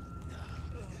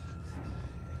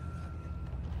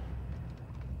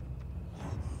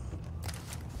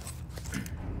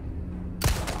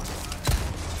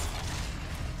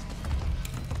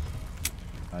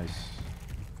 Nice.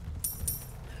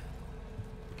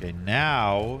 Okay,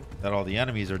 now that all the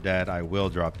enemies are dead, I will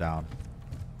drop down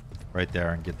right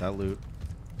there and get that loot.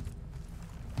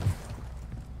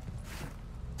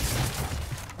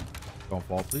 Don't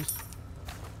fall, please.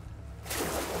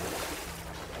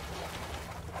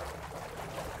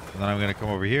 And then I'm going to come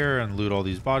over here and loot all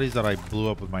these bodies that I blew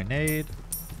up with my nade.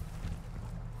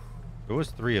 There was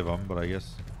 3 of them, but I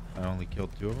guess I only killed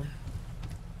 2 of them.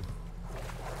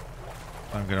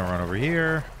 I'm going to run over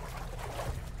here.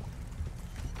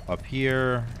 Up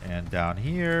here and down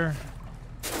here.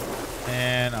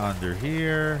 And under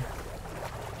here.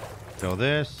 Kill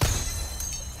this.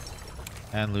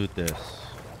 And loot this.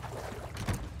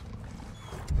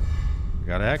 We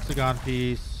got a hexagon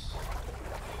piece.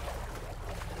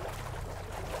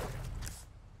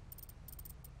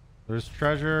 There's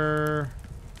treasure.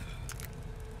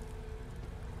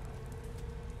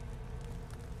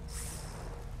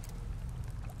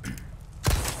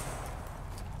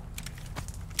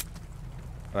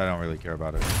 But I don't really care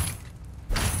about it.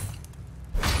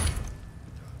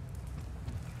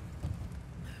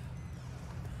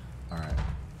 Alright.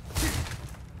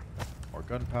 More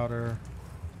gunpowder.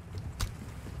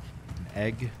 An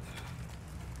egg.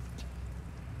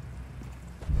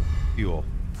 Fuel.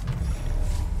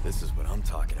 This is what I'm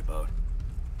talking about.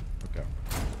 Okay.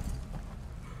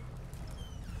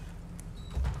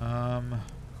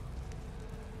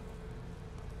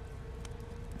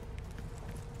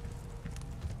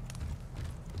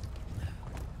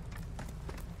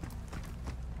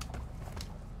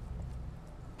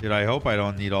 Dude, I hope I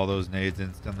don't need all those nades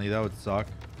instantly. That would suck.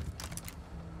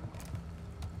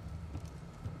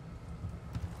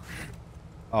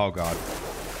 Oh, God.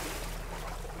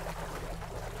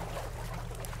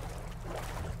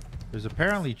 There's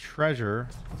apparently treasure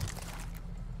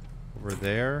over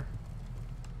there.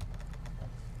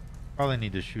 Probably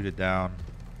need to shoot it down.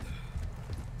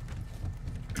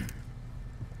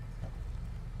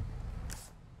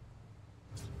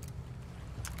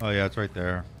 Oh, yeah, it's right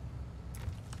there.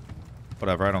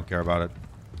 Whatever, I don't care about it.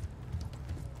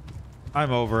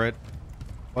 I'm over it.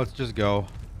 Let's just go.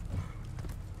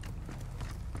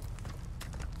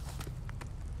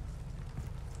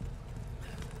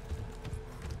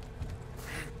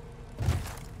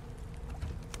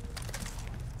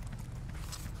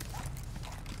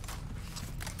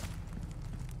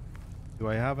 Do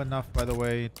I have enough, by the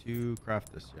way, to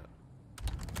craft this yet?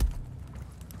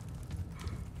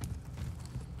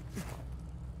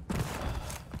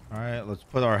 All right, let's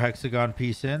put our hexagon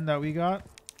piece in that we got.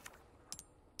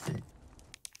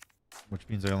 Which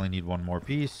means I only need 1 more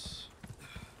piece.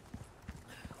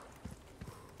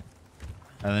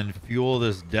 And then fuel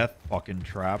this death fucking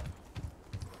trap.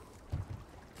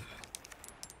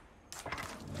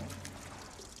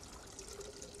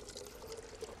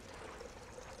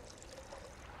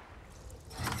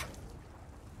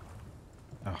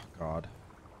 Oh, God.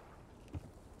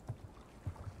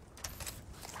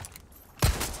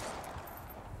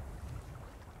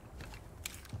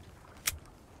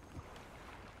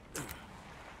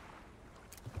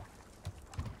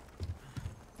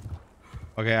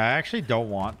 Okay, I actually don't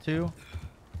want to.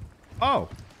 Oh.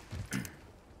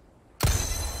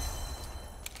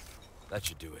 That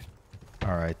should do it.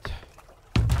 All right.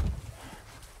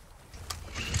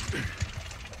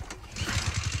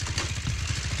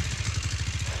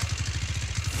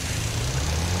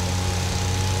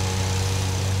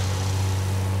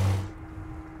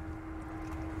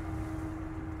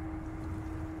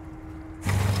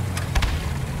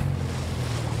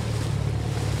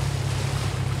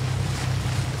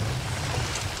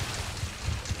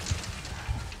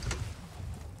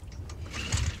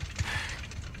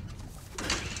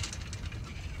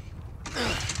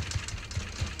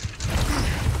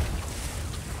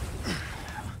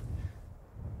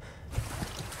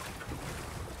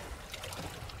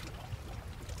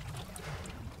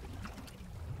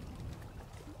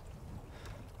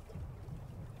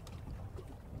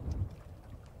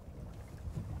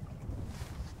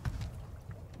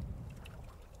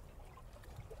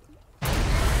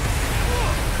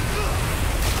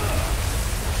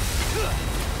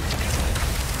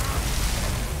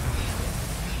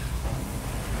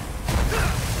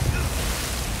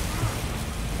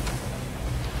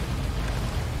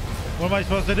 What am I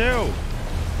supposed to do?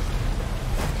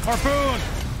 Harpoon!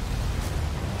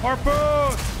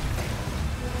 Harpoon!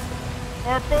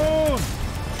 Harpoon!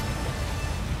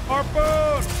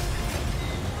 Harpoon!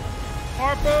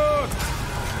 Harpoon!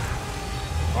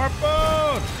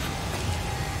 Harpoon!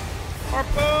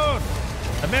 Harpoon!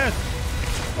 I missed!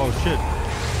 Oh shit.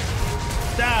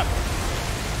 Stab!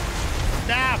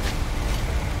 Stab!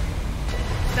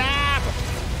 Stab!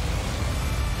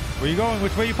 Where you going?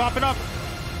 Which way you popping up?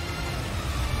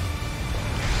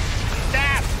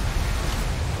 Stab!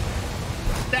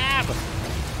 Stab!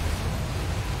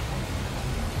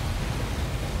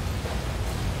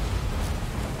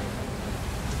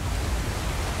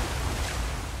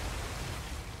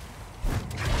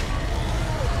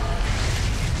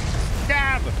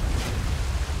 Stab!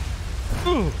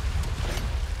 Ooh.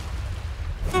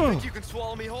 Think you can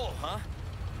swallow me whole, huh?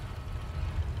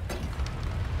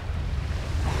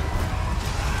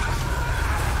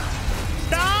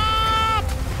 Stop!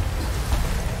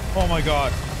 Oh my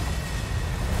god.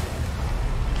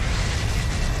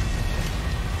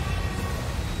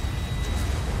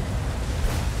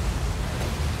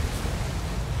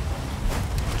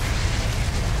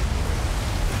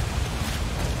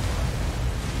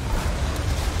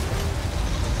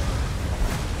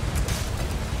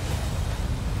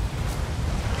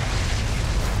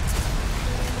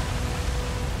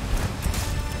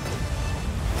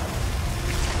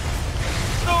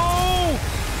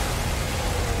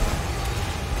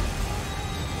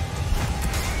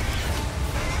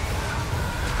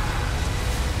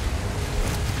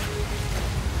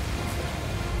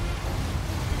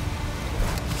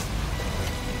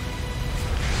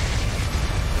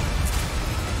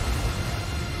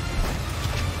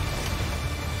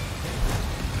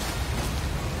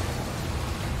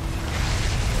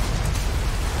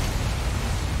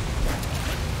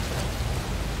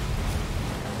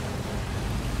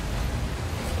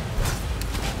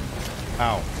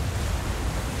 Ow.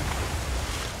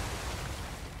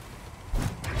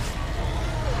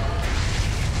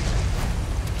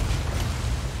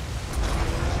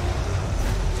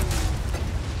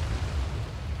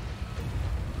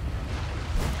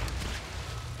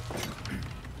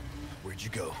 Where'd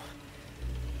you go?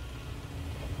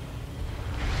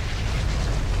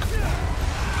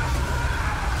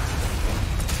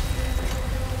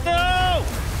 No!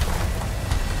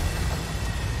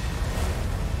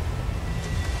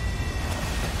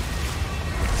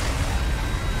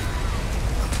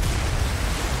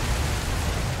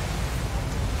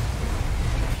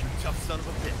 Tough son of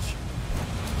a bitch.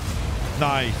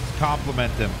 Nice.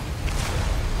 Compliment him.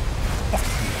 Fuck you.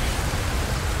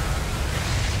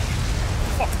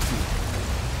 Fuck you.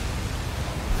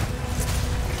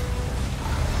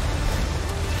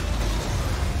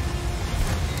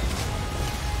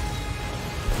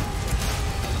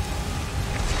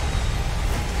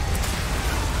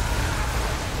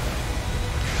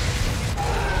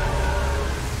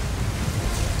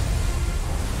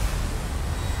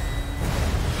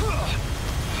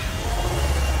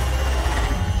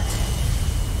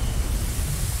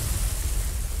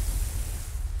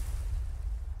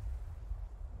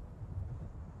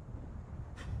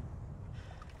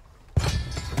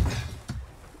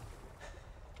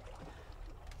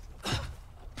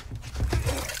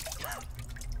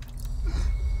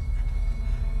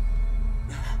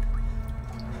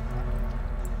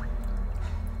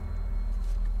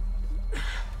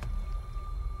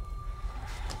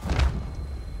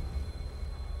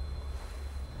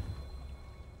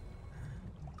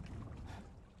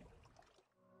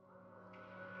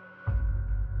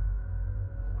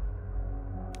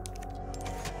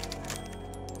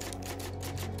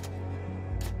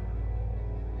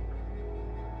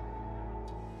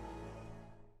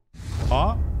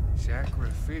 Huh?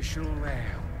 Sacrificial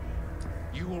lamb,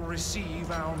 you will receive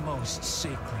our most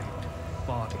sacred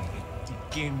body. It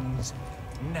begins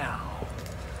now.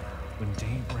 When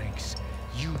day breaks,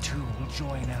 you two will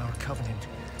join our covenant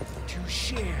to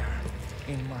share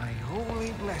in my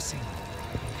holy blessing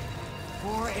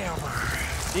forever.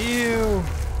 Ew.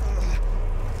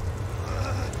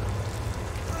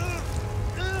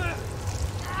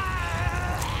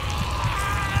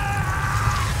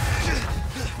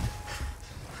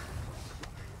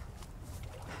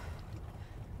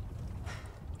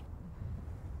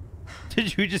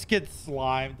 Did you just get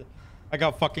slimed? I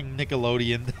got fucking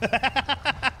Nickelodeon.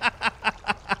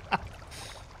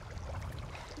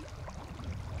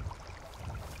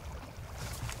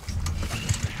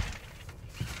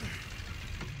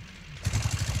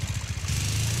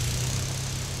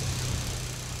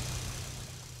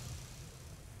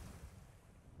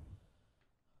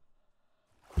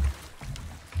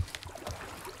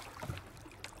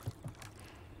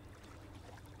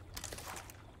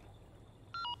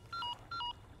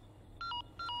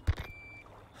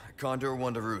 Condor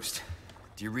 1 to Roost.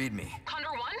 Do you read me? Condor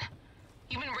 1?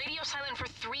 You've been radio silent for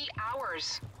 3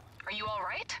 hours. Are you all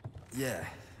right? Yeah,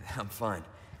 I'm fine.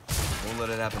 Won't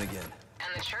let it happen again.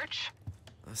 And the church?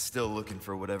 I'm still looking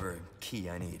for whatever key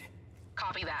I need.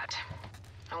 Copy that.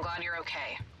 I'm glad you're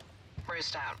okay.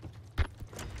 Roost out.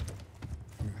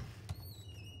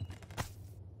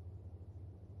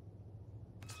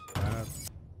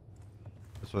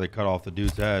 That's where they cut off the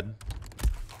dude's head,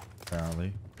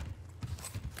 apparently.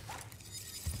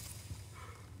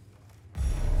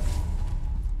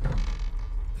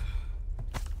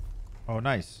 Oh,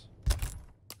 nice. You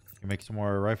can make some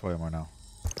more rifle ammo now.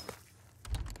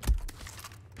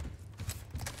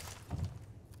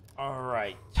 All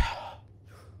right.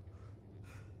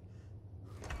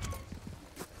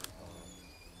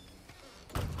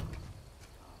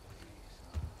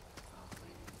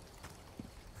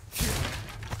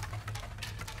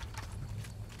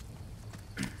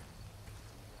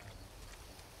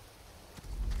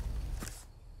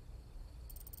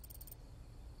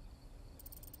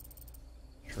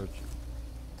 Church.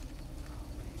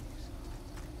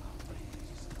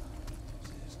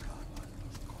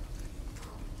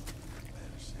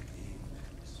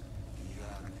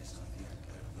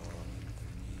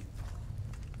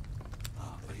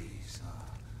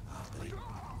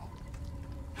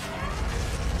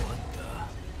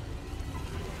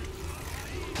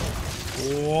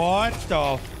 What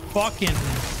the fucking...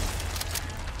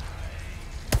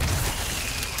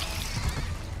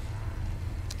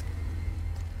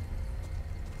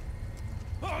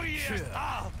 Oh yeah!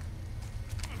 Ah!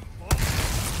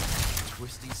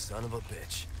 Twisty son of a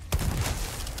bitch.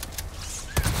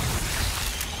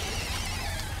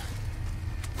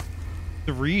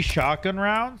 3 shotgun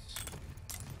rounds?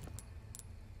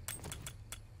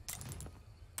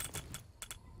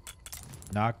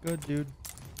 Not good, dude.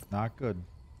 Not good.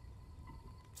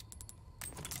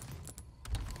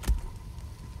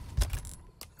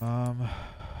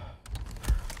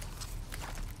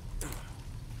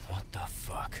 What the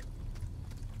fuck?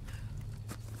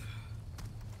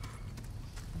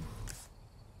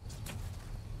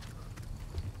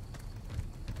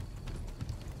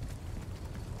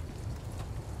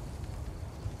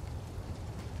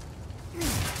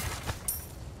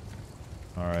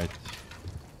 All right.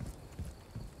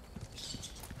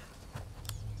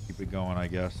 Keep it going, I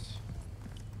guess.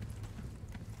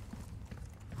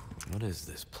 What is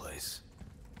this place?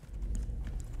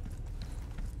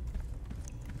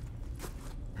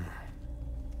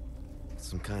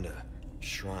 Some kind of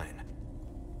shrine.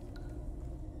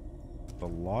 A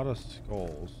lot of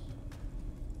skulls.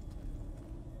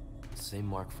 Same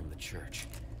mark from the church.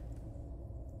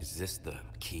 Is this the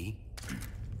key?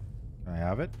 Can I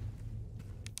have it?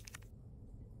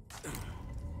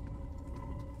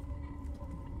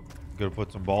 Gonna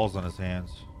put some balls on his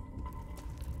hands.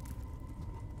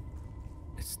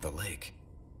 It's the lake.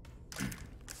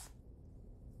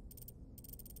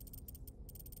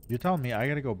 You're telling me I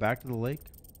gotta go back to the lake?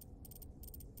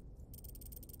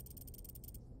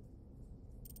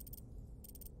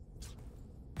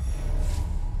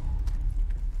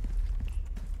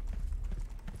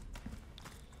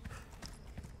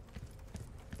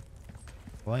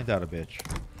 Well, ain't that a bitch?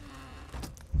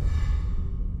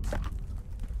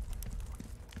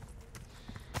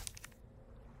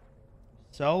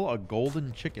 Sell a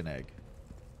golden chicken egg.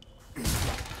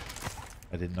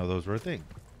 I didn't know those were a thing.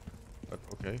 But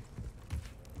okay.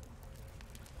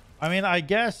 I mean, I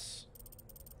guess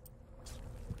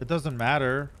it doesn't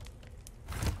matter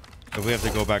if we have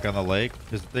to go back on the lake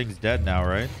because the thing's dead now,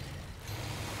 right?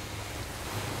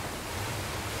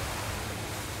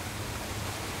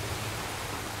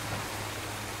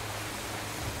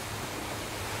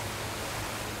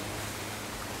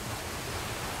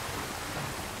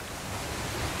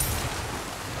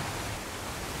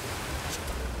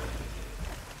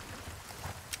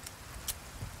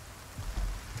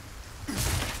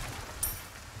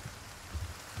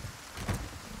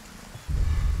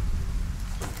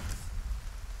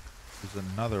 There's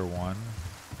another one.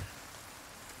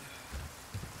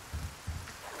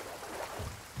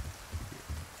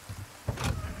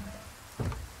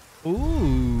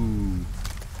 Ooh.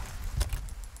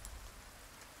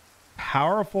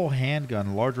 Powerful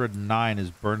handgun. Large red 9 is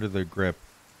burned to the grip.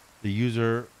 The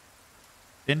user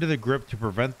into the grip to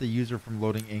prevent the user from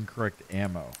loading incorrect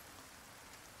ammo.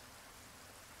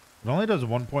 It only does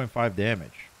 1.5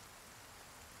 damage.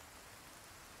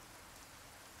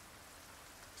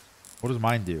 What does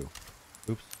mine do?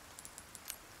 Oops.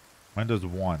 Mine does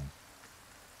 1.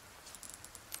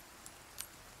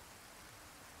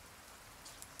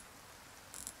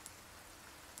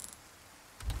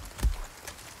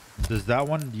 Does that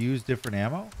one use different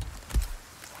ammo?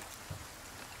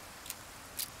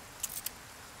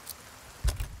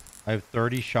 I have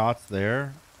 30 shots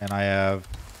there, and I have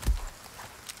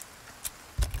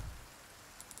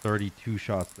 32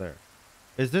 shots there.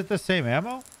 Is it the same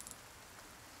ammo?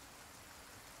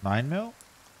 9 mil?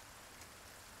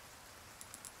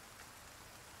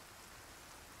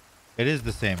 It is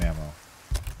the same ammo.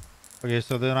 Okay,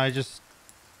 so then I just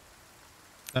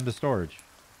send to storage.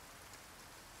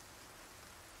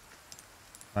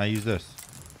 And I use this.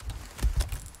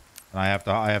 And I have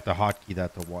to hotkey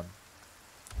that to 1.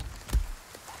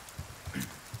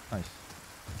 Nice.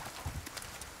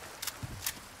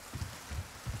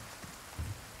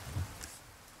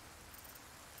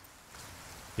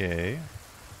 Okay.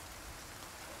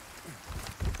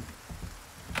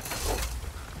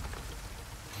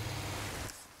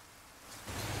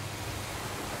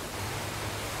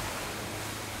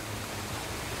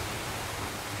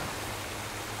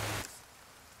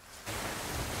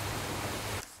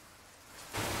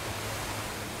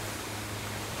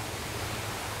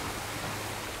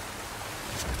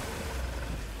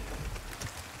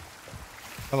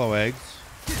 Hello, eggs.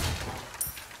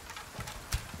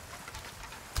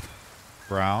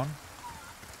 Brown.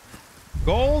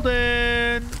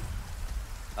 Golden!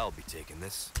 I'll be taking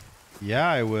this. Yeah,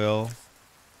 I will.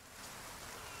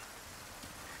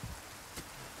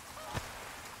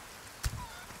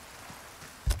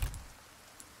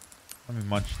 Let me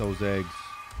munch those eggs.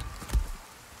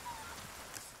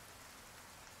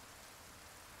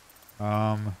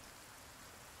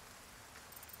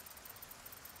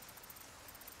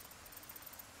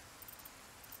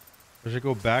 I should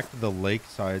go back to the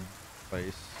lakeside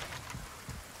place.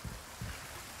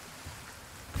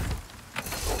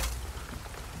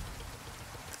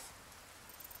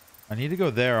 I need to go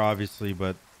there, obviously,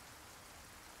 but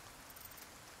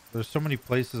there's so many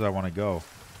places I want to go.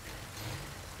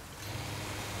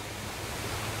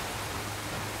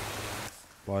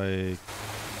 Like,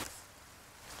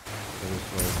 go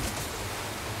this way.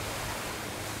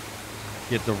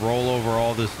 Get to roll over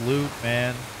all this loot,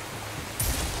 man.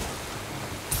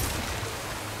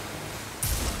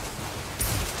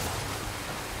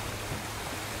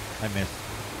 I missed.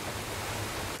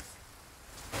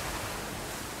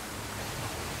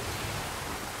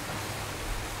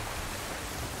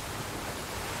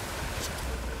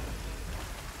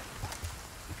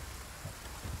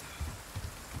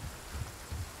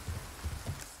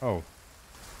 Oh.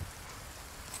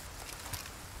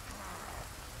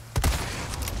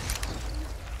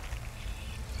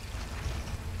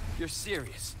 You're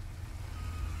serious?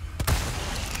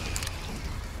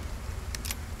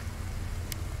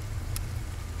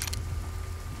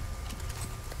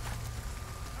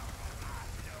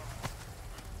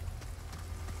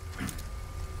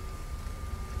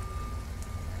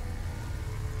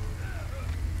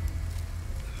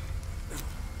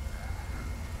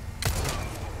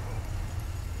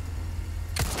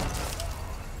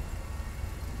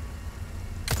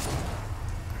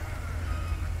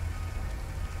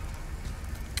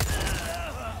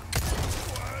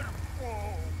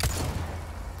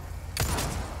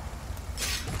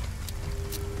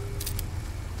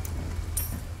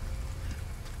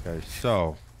 Okay,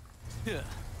 so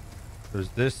there's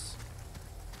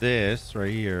this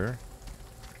right here,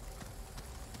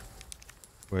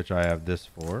 which I have this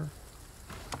for.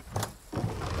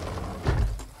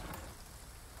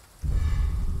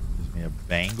 Gives me a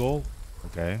bangle.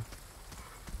 Okay.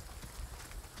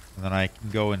 And then I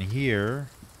can go in here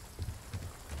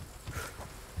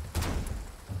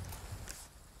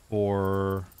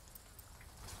for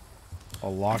a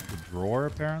locked drawer,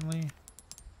 apparently.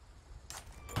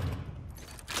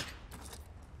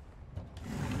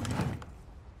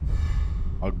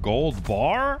 A gold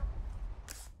bar?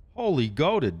 Holy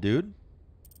goated, dude.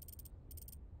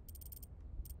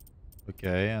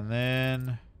 Okay, and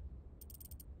then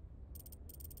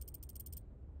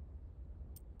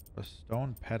a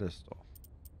stone pedestal.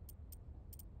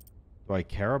 Do I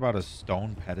care about a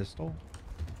stone pedestal?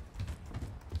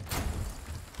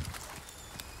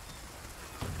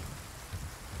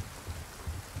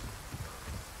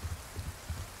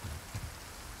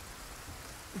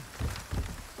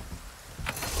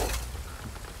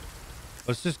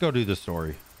 Let's just go do the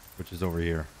story, which is over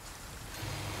here.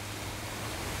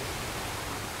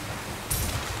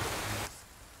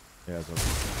 Yeah, it's over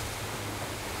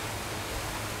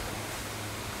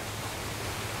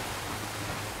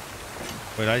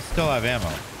here. Wait, I still have ammo.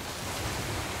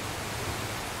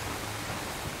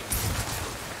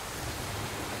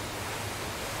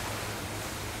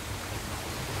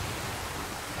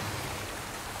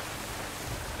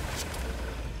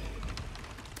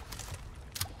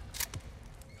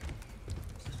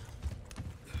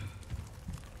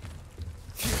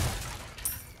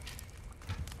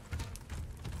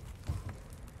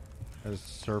 There's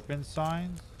serpent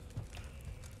signs.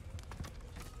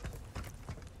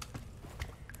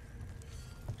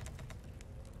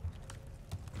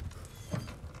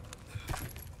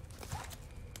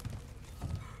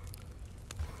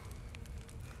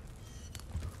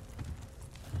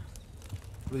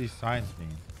 What do these signs mean?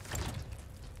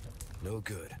 No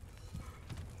good.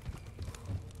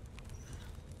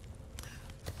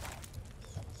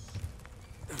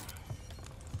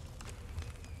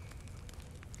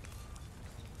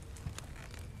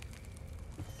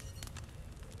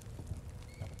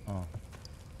 Oh.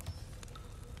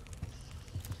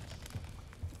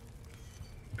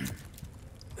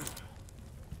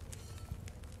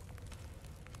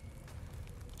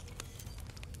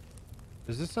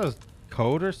 Is this a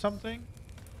code or something?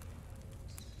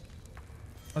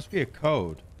 Must be a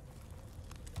code.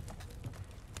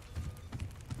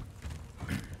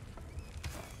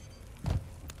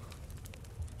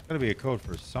 Gotta be a code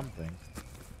for something.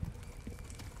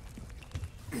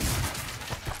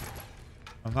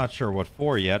 I'm not sure what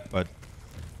for yet, but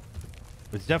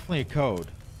it's definitely a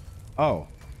code. Oh.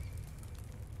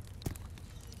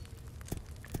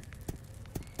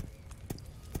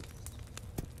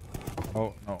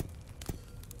 Oh, no.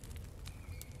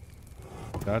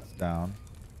 That's down.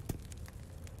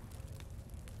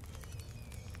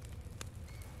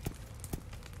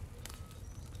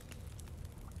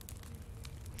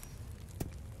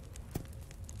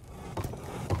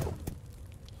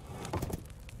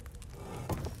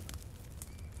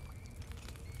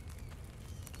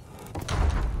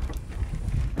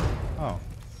 Oh.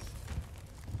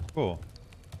 Cool.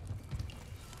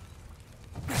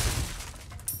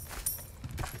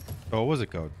 So what was the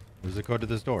code? Where's the code to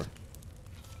this door?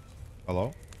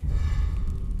 Hello?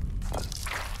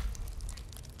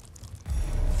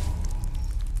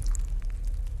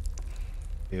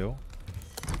 Ew.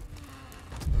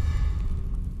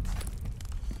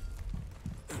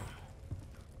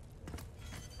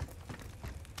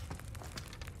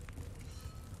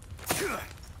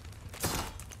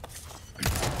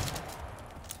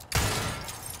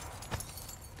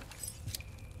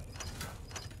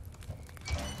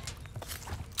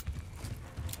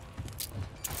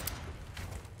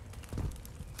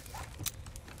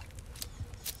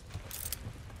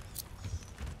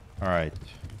 All right,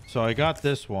 so I got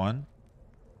this one.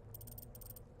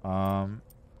 I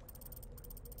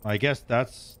guess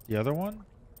that's the other one.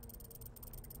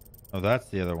 Oh, that's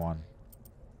the other one.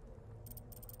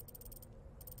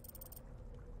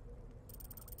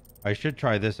 I should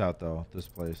try this out though, this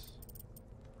place.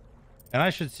 And I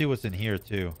should see what's in here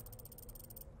too.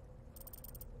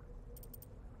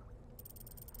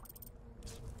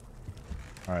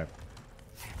 All right.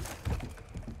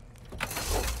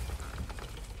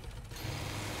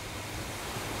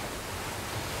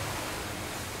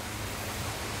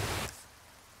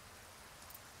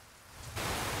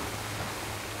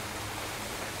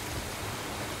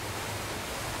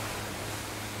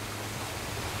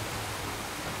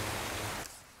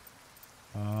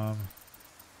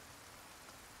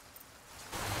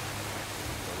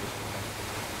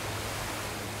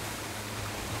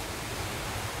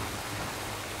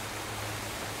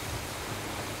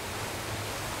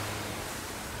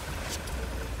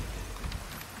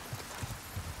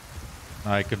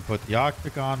 I can put the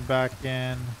octagon back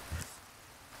in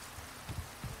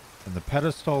and the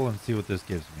pedestal and see what this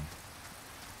gives me.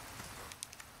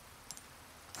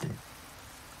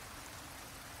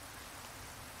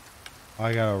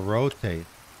 I gotta rotate.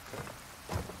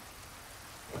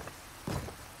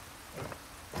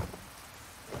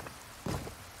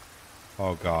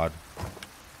 Oh God.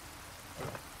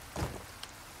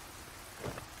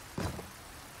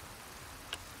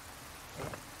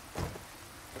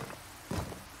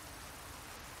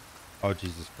 Oh,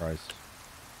 Jesus Christ.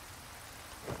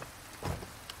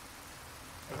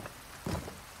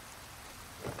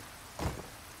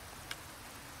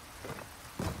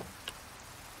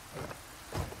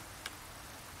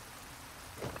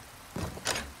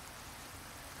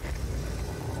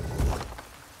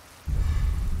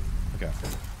 Okay.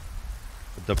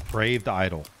 The depraved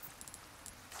idol.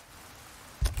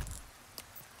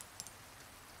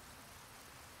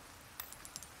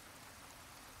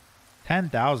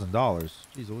 $10,000.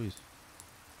 Jeez Louise.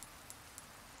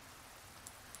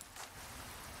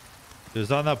 It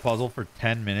was on that puzzle for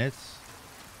 10 minutes.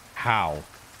 How?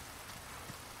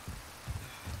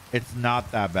 It's not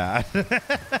that bad.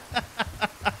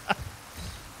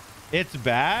 It's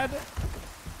bad.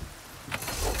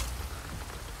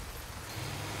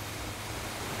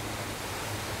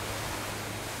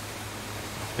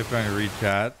 If trying to read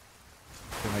chat.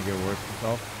 Gonna make it worse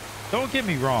himself. Don't get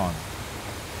me wrong.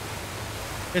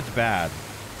 It's bad.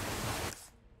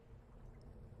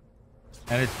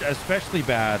 And it's especially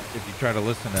bad if you try to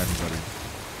listen to anybody.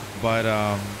 But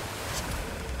I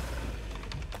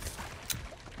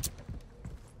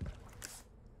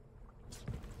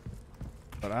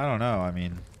don't know. I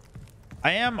mean,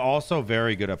 I am also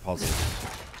very good at puzzles.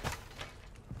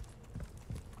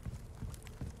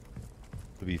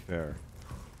 To be fair.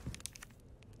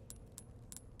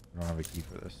 I don't have a key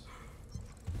for this.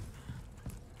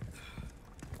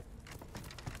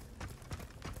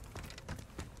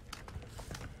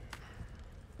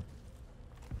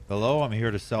 Hello, I'm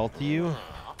here to sell to you. A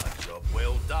job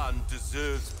well done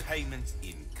deserves payment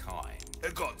in kind. I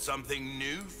got something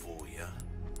new for you.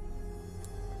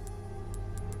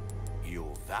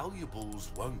 Your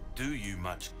valuables won't do you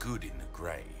much good in the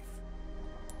grave.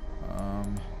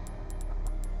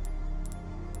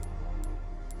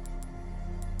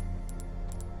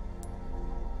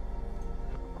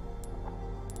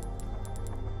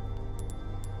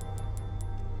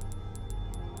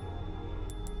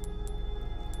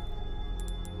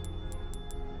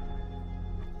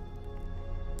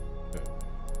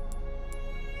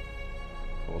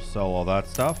 We'll sell all that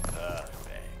stuff. Perfect.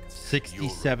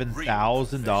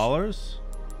 $67,000.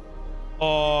 Oh.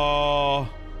 All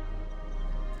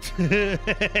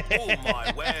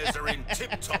my wares are in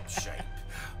tip-top shape,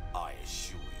 I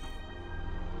assure you.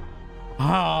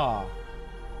 Ah.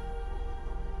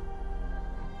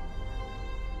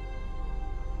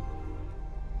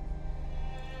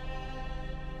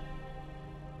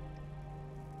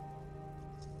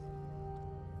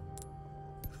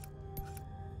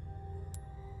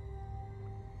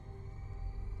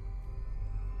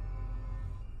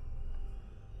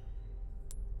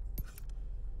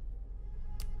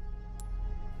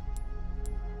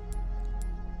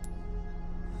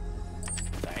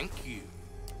 Thank you.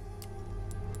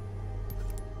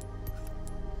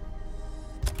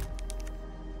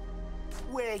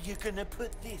 Where you gonna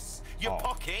put this? Your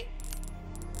pocket?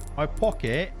 My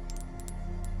pocket.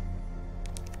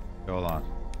 Hold on.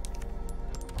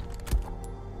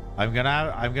 I'm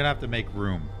gonna have to make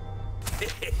room.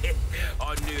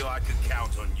 I knew I could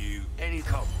count on you. Any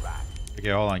come back.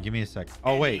 Okay, hold on. Give me a second.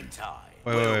 Oh wait. Anytime.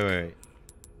 Wait.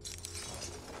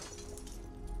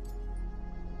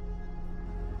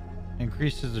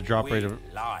 Increases the drop rate of.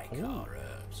 Like our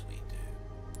herbs, we do.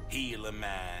 Heal a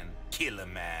man, kill a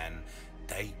man.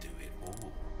 They do it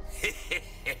all.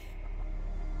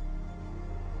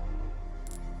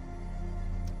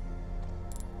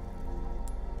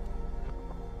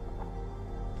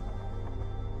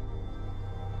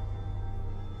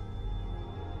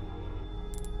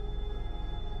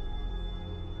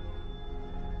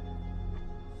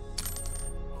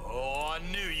 Oh, I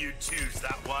knew you'd choose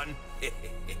that one.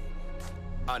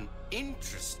 An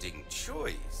interesting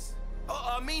choice.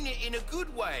 Oh, I mean it in a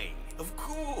good way, of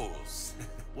course.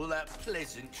 Well, that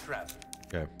pleasant travel.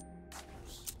 Okay.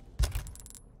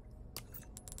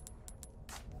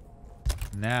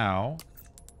 Now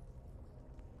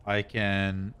I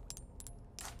can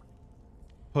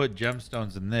put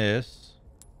gemstones in this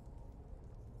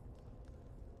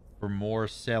for more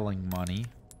selling money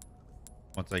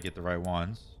once I get the right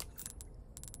ones.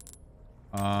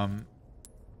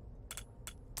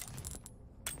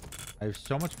 I have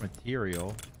so much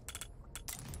material.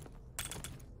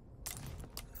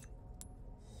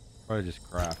 Probably just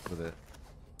craft with it.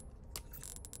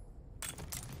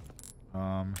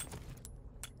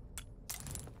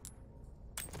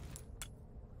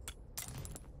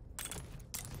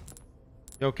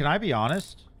 Yo, can I be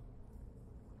honest?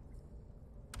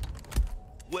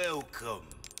 Welcome.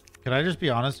 Can I just be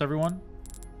honest, everyone?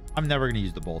 I'm never gonna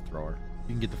use the bolt thrower.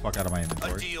 You can get the fuck out of my A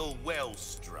inventory. deal well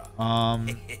struck.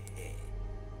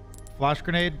 Flash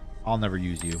grenade, I'll never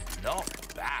use you.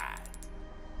 Not bad.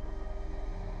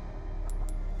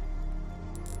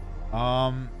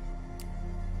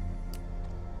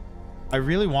 I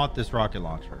really want this rocket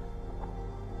launcher.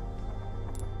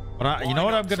 But you know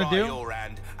what I'm gonna do? Your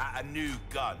hand at a new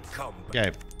gun. Come back.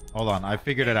 Okay, hold on. I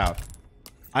figured it out.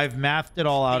 I've mathed it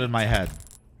all out in my head.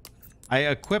 I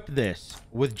equip this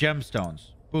with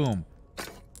gemstones. Boom.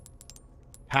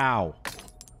 Pow.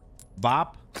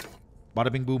 Bop.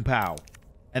 Bada bing boom pow.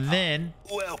 And then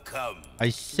Welcome. I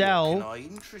sell What can I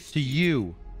interest to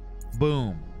you.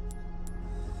 Boom.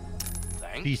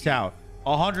 Thank Peace you. out.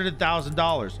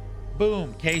 $100,000.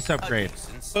 Boom. Case upgrade.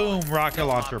 Boom. Rocket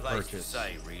launcher Not my place to purchase.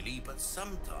 say, really, but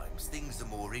sometimes things are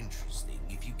more interesting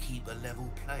if you keep a level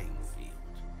playing field.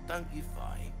 Don't you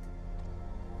find?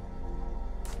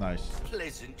 Nice.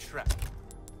 Pleasant travel.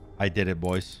 I did it,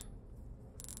 boys.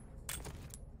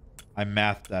 I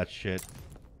mathed that shit.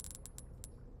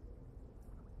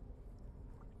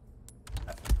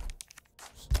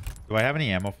 Do I have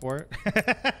any ammo for it?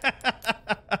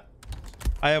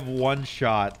 I have one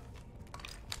shot.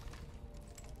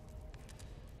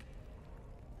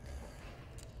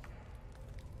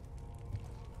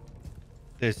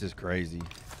 This is crazy.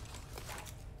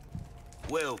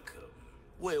 Welcome.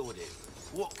 Well then,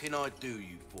 what can I do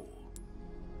you for?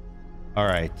 All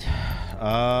right.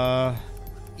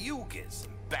 You'll get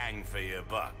some bang for your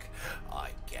buck,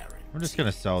 I guarantee. We're just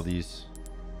gonna sell these.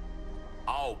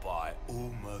 I'll buy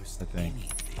almost I think.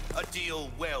 anything. A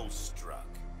deal well struck.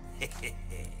 Can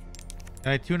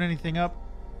I tune anything up?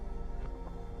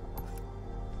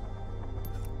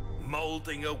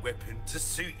 Molding a weapon to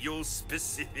suit your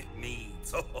specific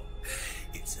needs. Oh,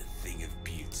 it's a thing of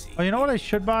beauty. Oh, you know what I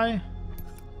should buy?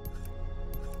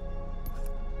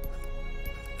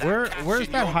 Where's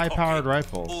that high-powered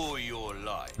rifle? Or your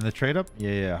life. In the trade up?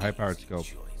 Yeah, high-powered Easy scope.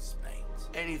 choice, mate.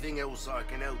 Anything else I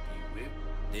can help you with?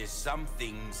 There's some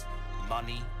things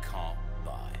money can't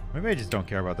buy. Maybe I just don't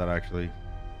care about that actually.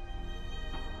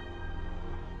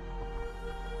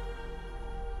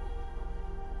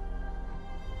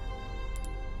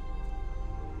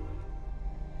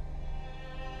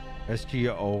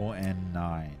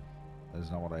 SGON9. That is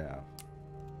not what I have.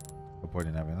 No point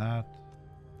in having that.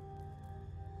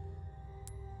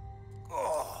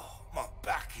 Oh, my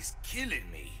back is killing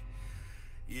me.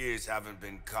 Years haven't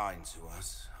been kind to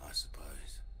us, I suppose.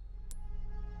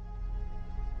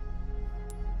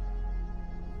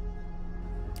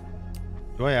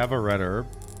 Do I have a red herb?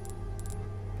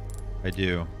 I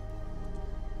do.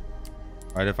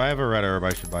 Alright, if I have a red herb,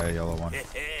 I should buy a yellow one.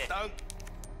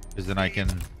 Because then I can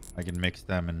mix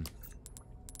them and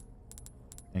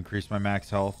increase my max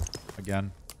health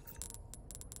again.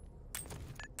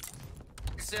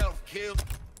 Self-kill.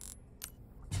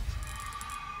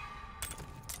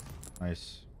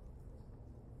 Nice.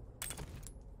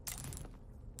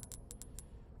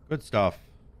 Good stuff.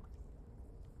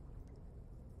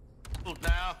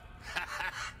 Now.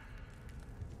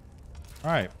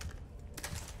 Alright.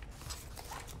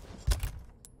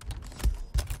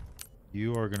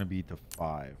 You are gonna be to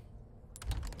 5.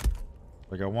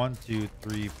 I got 1, 2,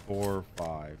 3, 4,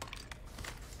 5.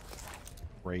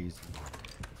 Crazy.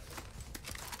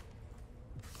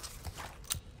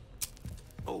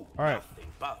 Oh, all right. Nothing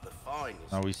but the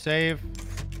finest. Now we save.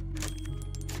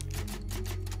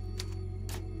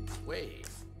 Wait.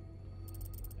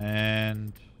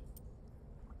 And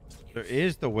there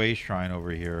is the way shrine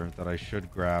over here that I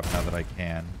should grab now that I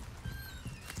can.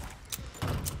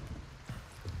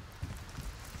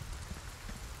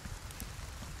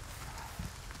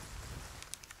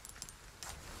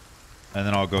 And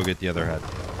then I'll go get the other head.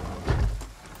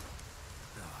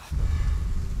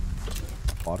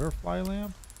 Butterfly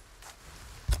lamp?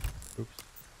 Oops.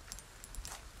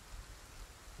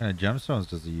 What kind of gemstones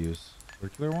does he use?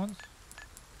 Circular ones?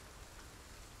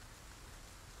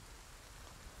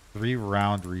 3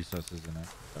 round recesses in it.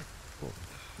 Okay, cool.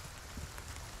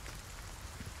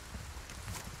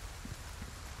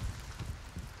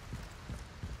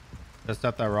 Test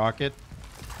out that rocket.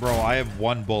 Bro, I have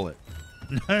 1 bullet.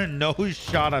 No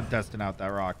shot I'm testing out that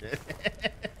rocket.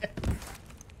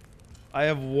 I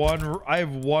have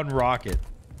one rocket.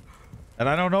 And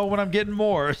I don't know when I'm getting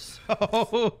more,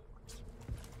 so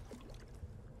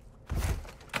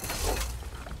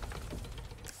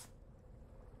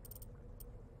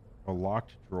a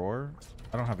locked drawer?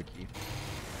 I don't have a key.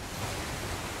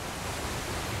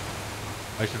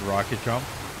 I should rocket jump.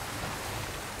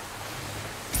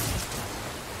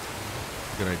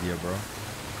 Good idea, bro.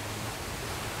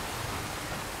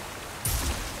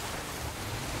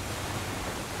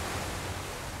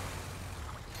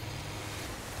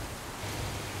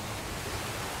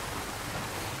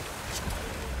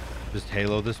 Just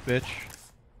halo this bitch.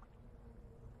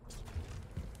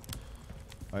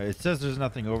 It says there's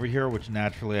nothing over here, which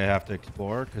naturally I have to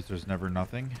explore because there's never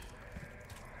nothing.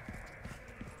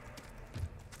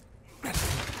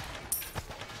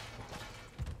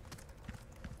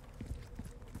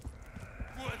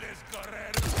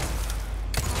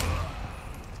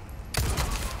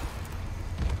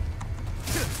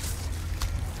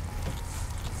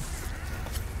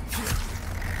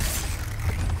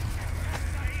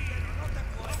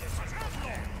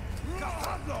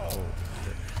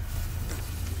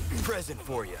 Present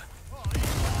for you.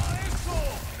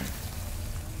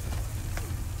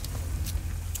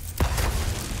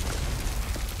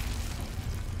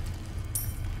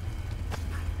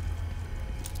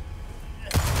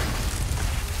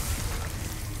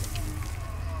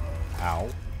 Ow.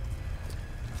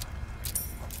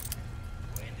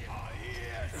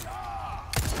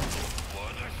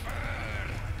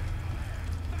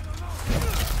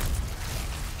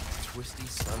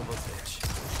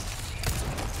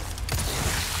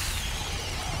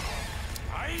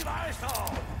 I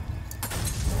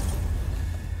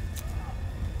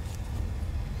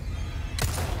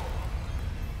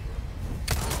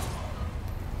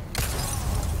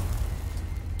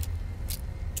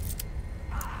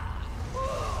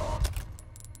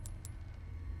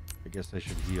guess I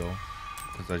should heal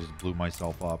because I just blew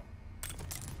myself up.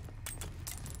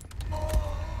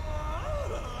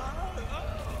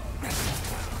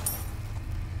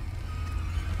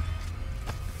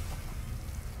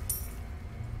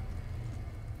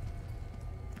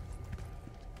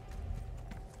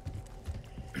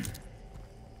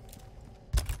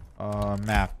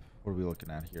 Map. What are we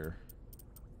looking at here?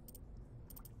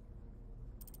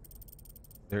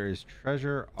 There is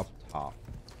treasure up top.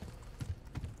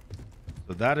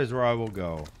 So that is where I will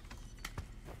go.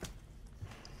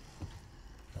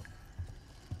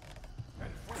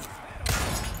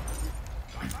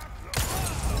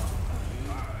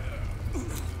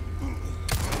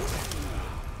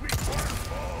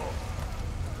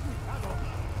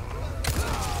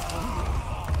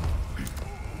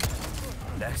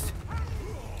 Next.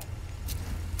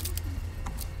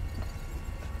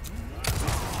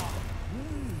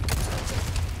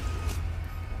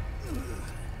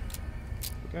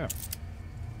 Okay.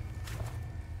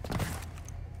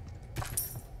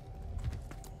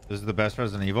 This is the best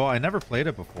Resident Evil. I never played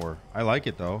it before. I like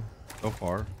it though, so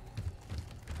far.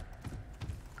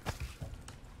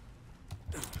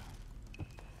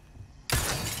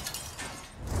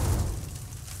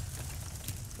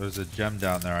 There's a gem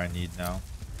down there I need now.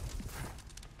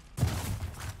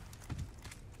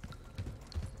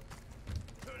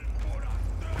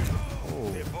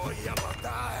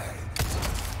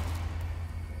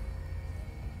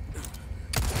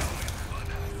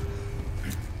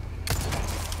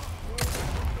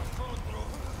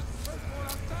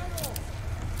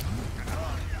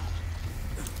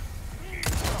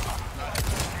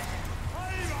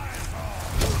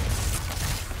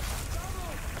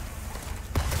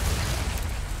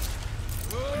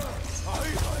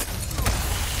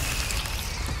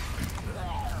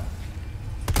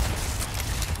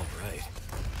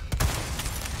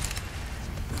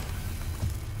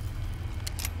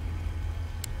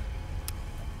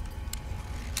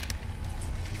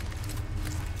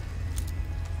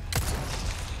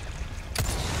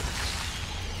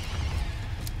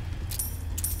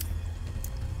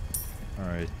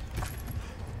 Alright.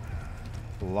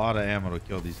 A lot of ammo to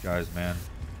kill these guys, man.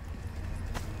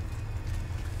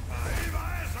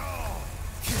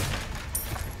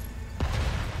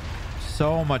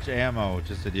 So much ammo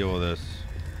just to deal with this.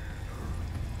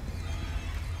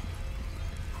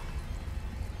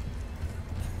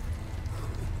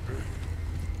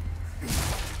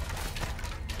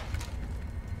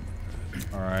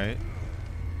 Alright.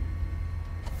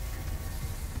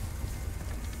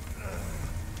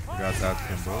 Got that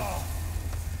symbol.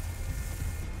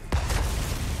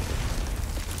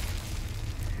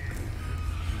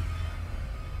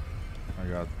 I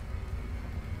got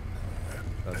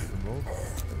that symbol.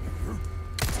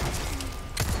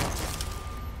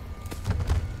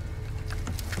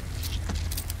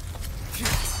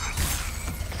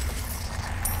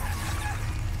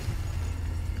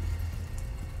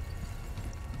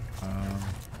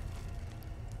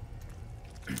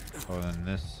 Oh, and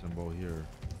this symbol here.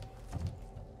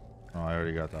 Oh, I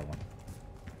already got that one.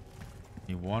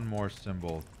 Need one more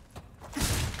symbol.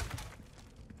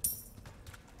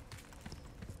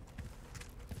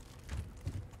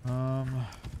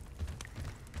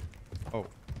 Oh,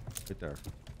 right there.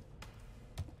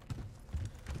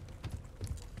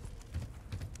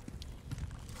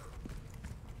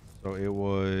 So it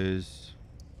was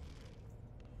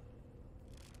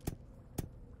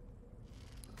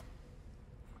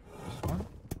this one,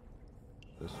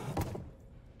 this one,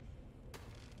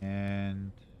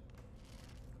 and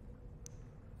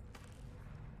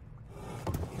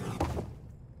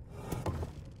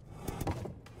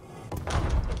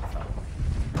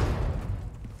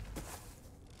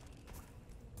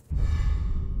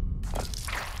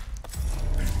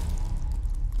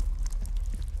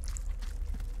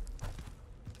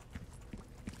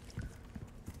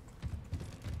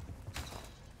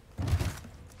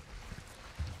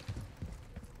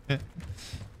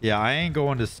yeah, I ain't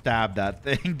going to stab that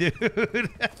thing, dude.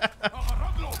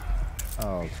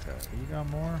 Okay, you got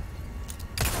more?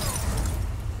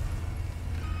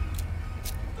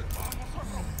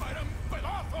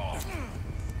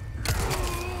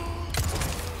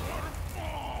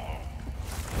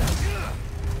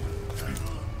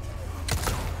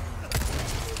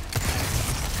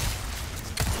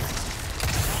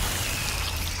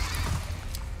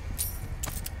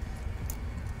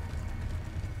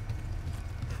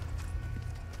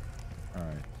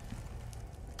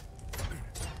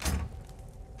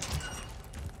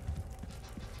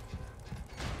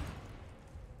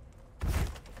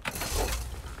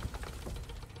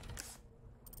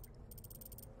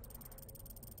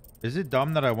 Is it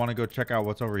dumb that I want to go check out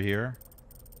what's over here?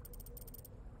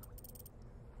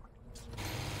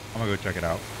 I'm gonna go check it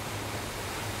out.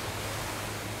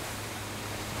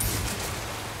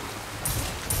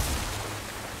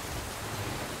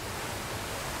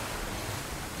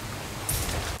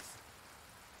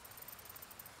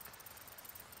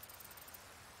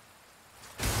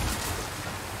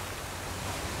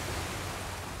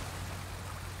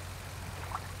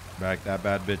 Back that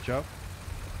bad bitch up.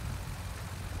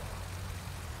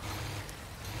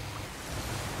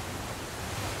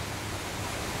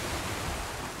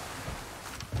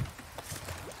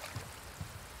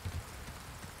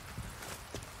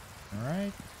 All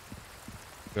right.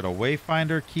 Got a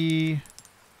wayfinder key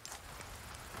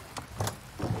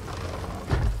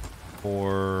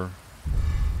for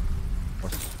a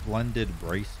splendid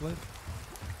bracelet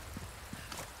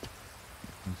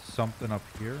and something up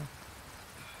here.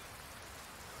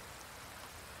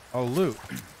 Oh, loot.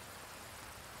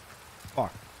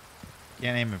 Fuck.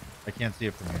 Can't aim it. I can't see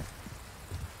it from here.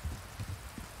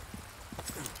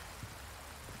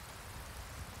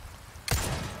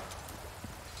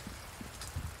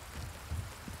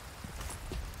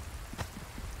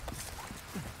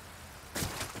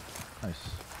 Nice.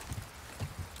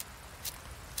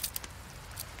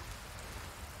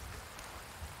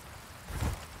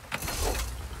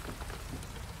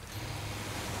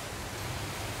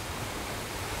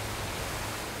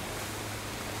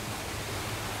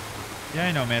 Yeah,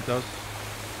 I know, Mantos.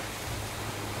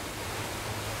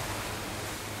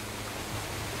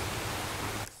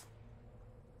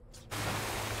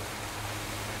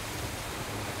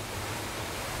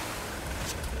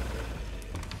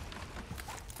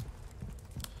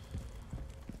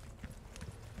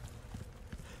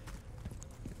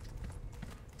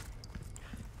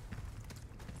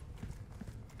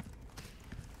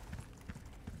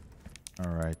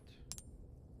 All right.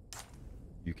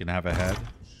 You can have a head.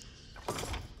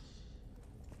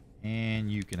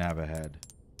 And you can have a head.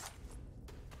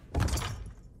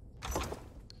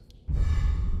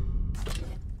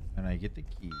 And I get the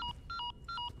key.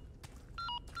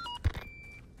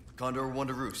 Condor 1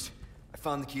 to Roost. I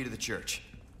found the key to the church.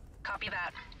 Copy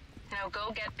that. Now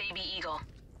go get Baby Eagle.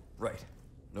 Right.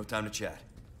 No time to chat.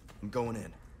 I'm going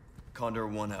in. Condor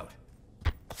 1 out.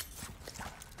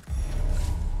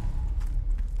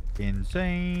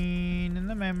 Insane in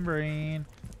the membrane.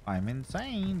 I'm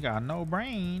insane, got no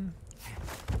brain.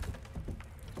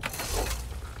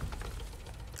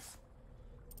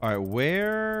 All right,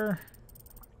 where?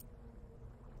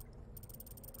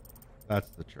 That's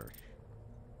the church.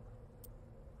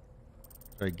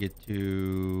 Should I get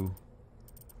to?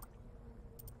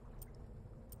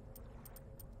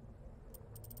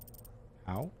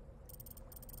 How?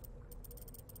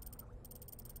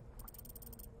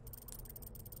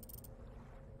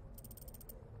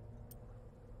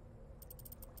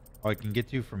 Oh, I can get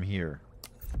to from here.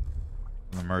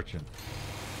 From the merchant.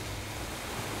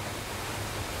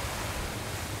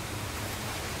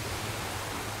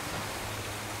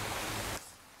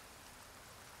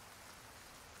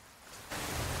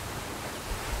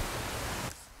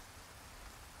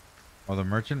 Oh, the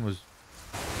merchant was...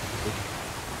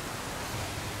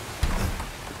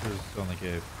 It was still in the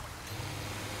cave.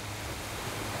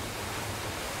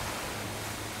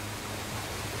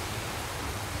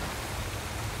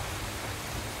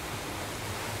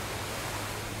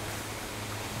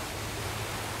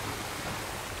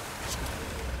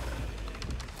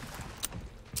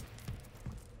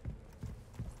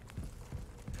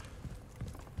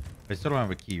 I still don't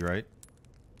have a key, right?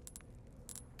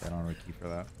 I don't have a key for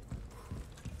that.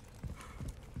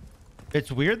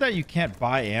 It's weird that you can't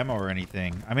buy ammo or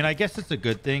anything. I mean, I guess it's a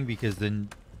good thing because then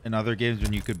in other games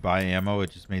when you could buy ammo,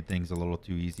 it just made things a little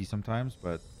too easy sometimes,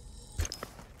 but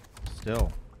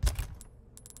still.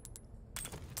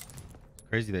 It's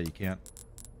crazy that you can't.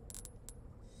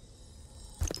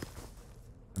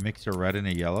 A mix a red and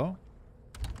a yellow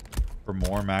for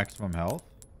more maximum health.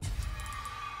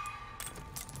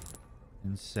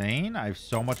 Insane. I have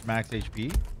so much max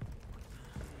HP.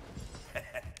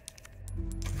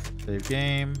 Save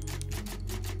game.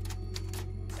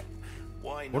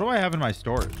 What do I have in my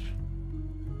storage?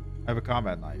 I have a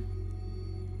combat knife.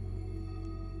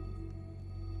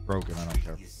 Broken. I don't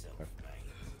care. Okay.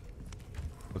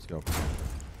 Let's go.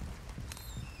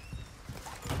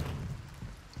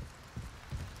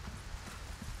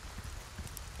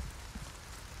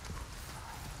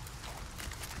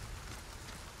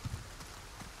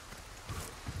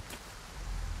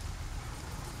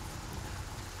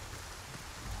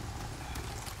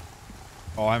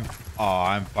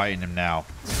 I'm fighting him now.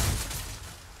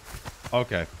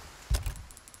 Okay.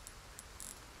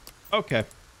 Okay.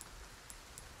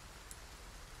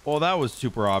 Well, that was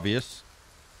super obvious.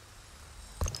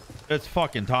 It's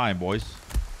fucking time, boys.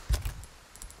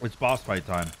 It's boss fight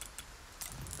time.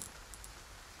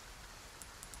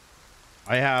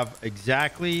 I have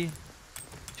exactly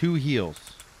 2 heals.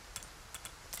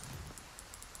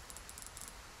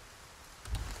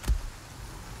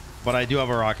 But I do have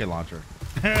a rocket launcher.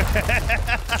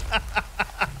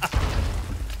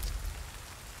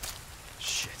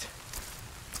 Shit.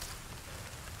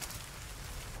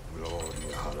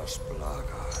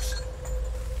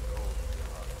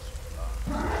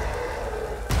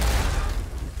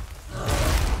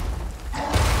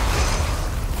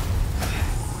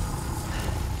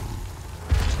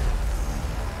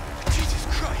 Jesus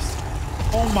Christ.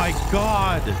 Oh my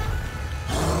god.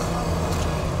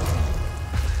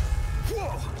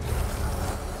 Whoa.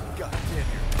 God damn it.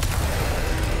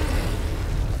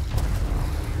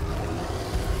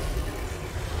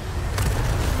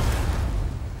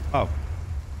 Oh.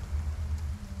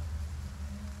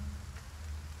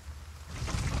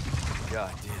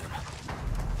 God damn.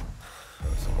 That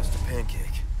was almost a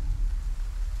pancake.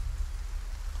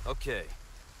 Okay.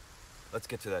 Let's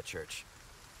get to that church.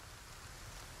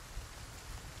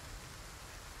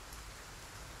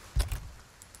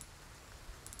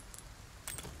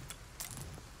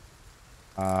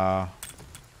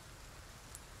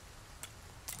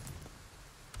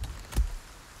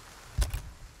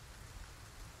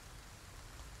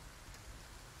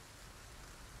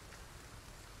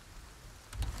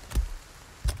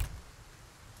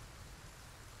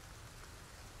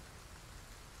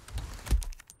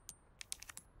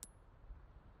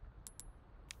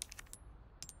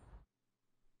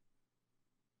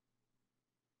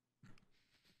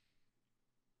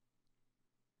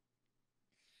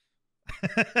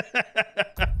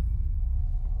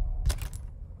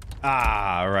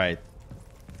 Ah, right.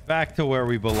 Back to where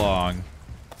we belong.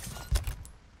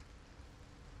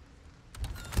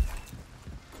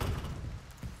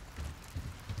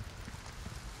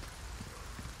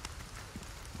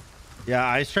 Yeah,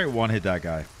 I straight one hit that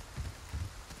guy.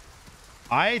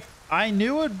 I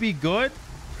knew it'd be good.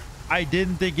 I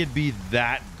didn't think it'd be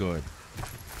that good.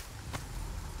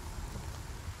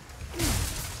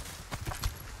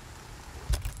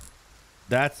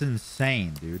 That's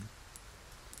insane, dude.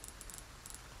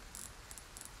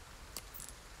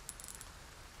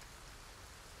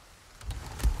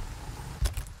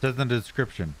 Says in the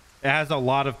description. It has a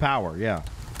lot of power. Yeah.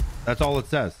 That's all it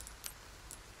says.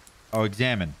 Oh,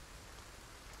 examine.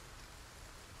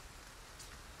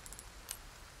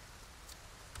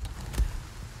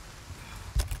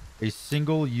 A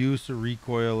single-use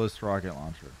recoilless rocket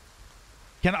launcher.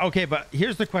 Okay, but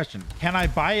here's the question. Can I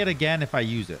buy it again if I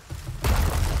use it?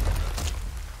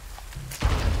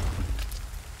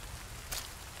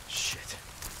 Shit.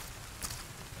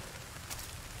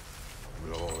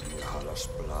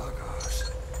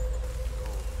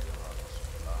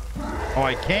 Oh,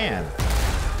 I can.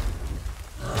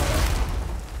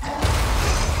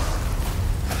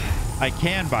 I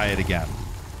can buy it again.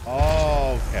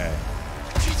 Oh, okay.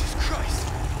 Jesus Christ.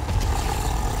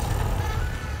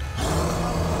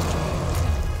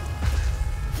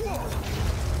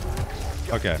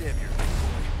 Whoa. Okay. Damn you.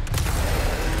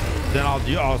 Then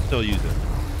I'll still use it.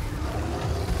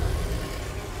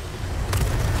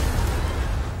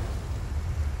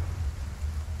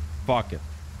 Fuck it.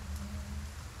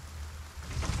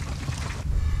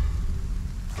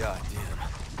 God damn.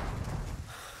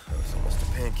 That was almost a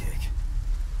pancake.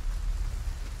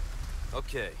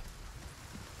 Okay.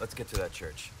 Let's get to that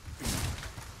church.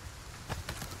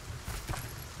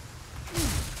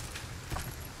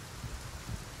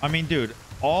 I mean, dude,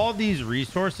 all these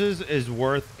resources is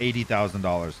worth $80,000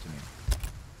 to me.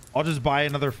 I'll just buy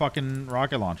another fucking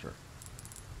rocket launcher.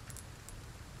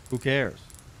 Who cares?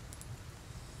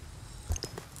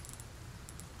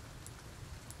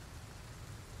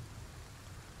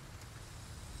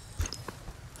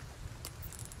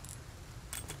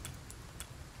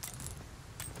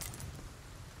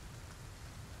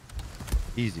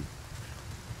 Easy.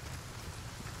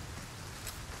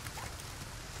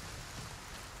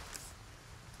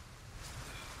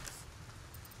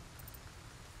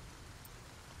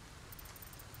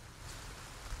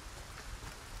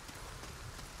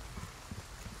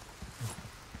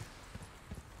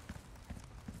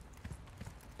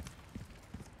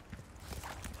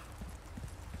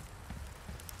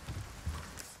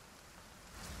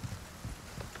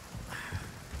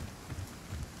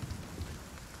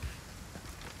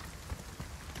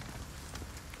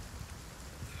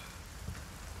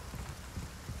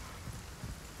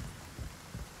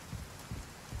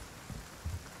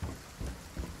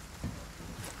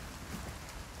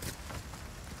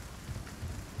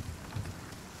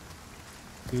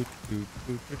 Do, do,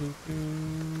 do, do, do, do.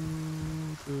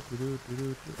 Do, do, do, do, do,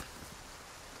 do.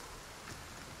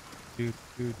 Do,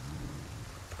 do.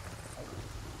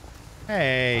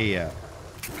 Hey.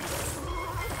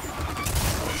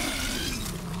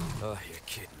 Oh, you're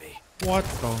kidding me. What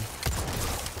the?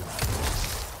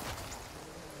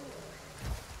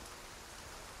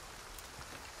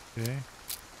 Okay.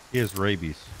 He has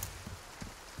rabies.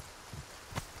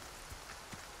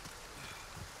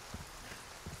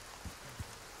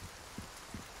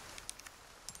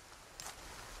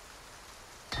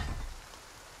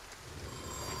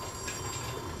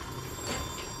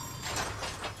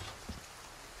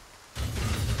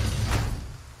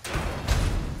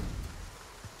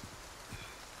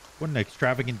 What an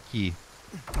extravagant key.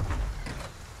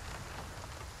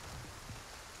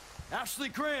 Ashley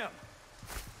Graham!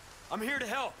 I'm here to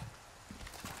help.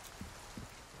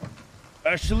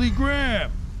 Ashley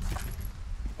Graham!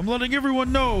 I'm letting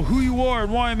everyone know who you are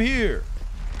and why I'm here.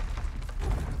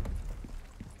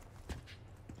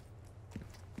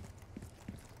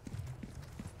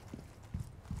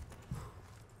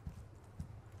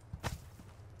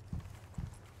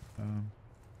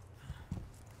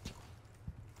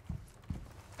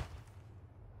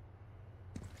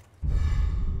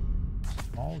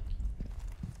 Small key.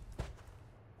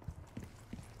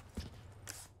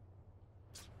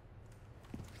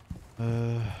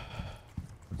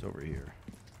 What's over here?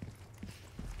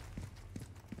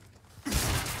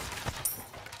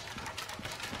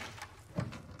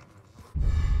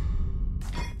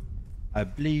 A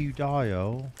blue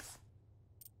dial.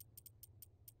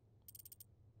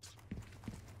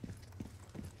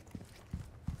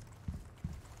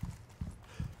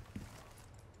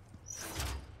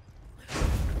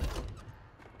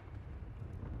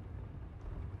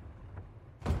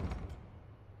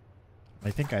 I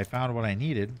think I found what I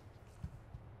needed.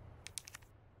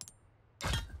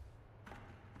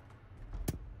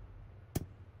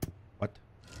 What?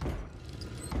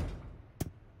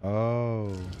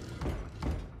 Oh.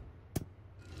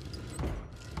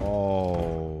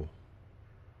 Oh.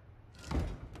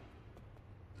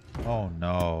 Oh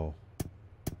no.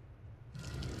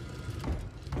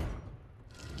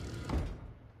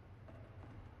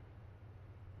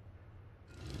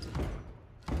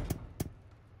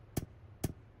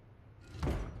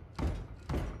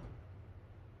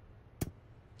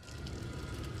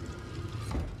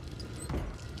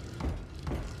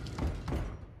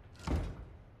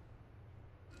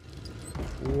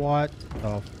 What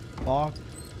the fuck?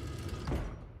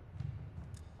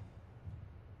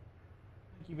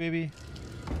 Thank you, baby.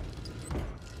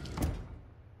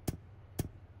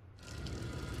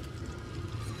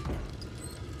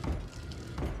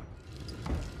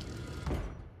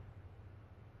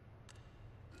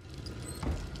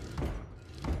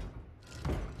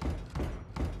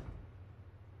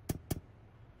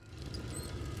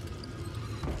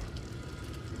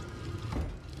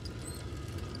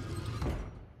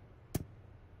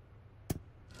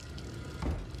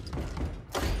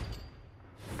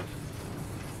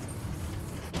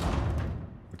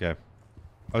 Okay.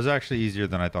 That was actually easier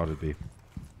than I thought it'd be.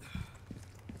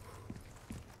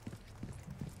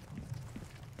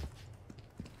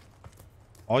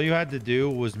 All you had to do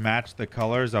was match the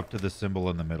colors up to the symbol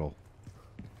in the middle.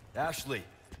 Ashley,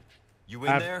 you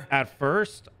in there? At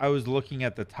first, I was looking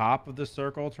at the top of the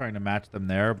circle, trying to match them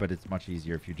there, but it's much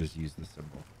easier if you just use the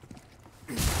symbol.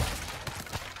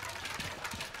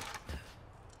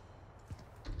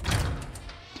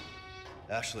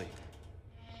 Ashley.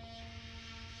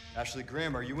 Ashley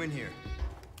Graham, are you in here?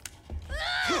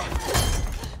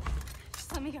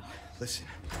 Just let me go. Listen.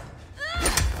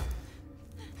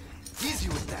 Easy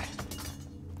with that.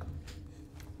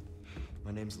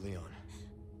 My name's Leon.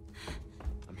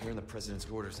 I'm here in the president's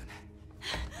orders and...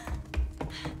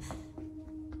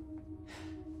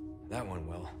 that went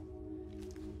well.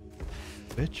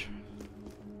 Bitch.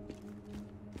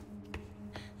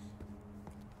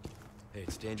 Hey,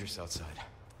 it's dangerous outside.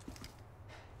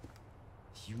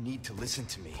 You need to listen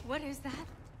to me. What is that?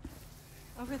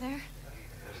 Over there?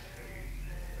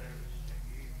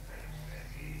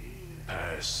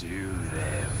 Pursue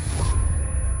them.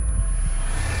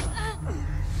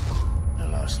 The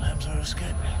lost lambs are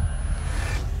escaping.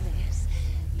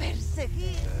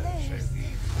 Perseguirles.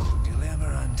 Deliver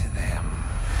unto them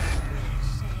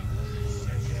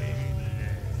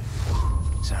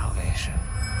salvation.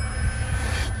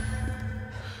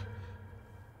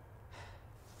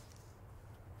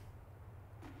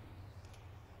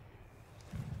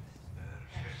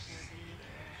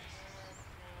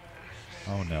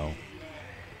 Oh no.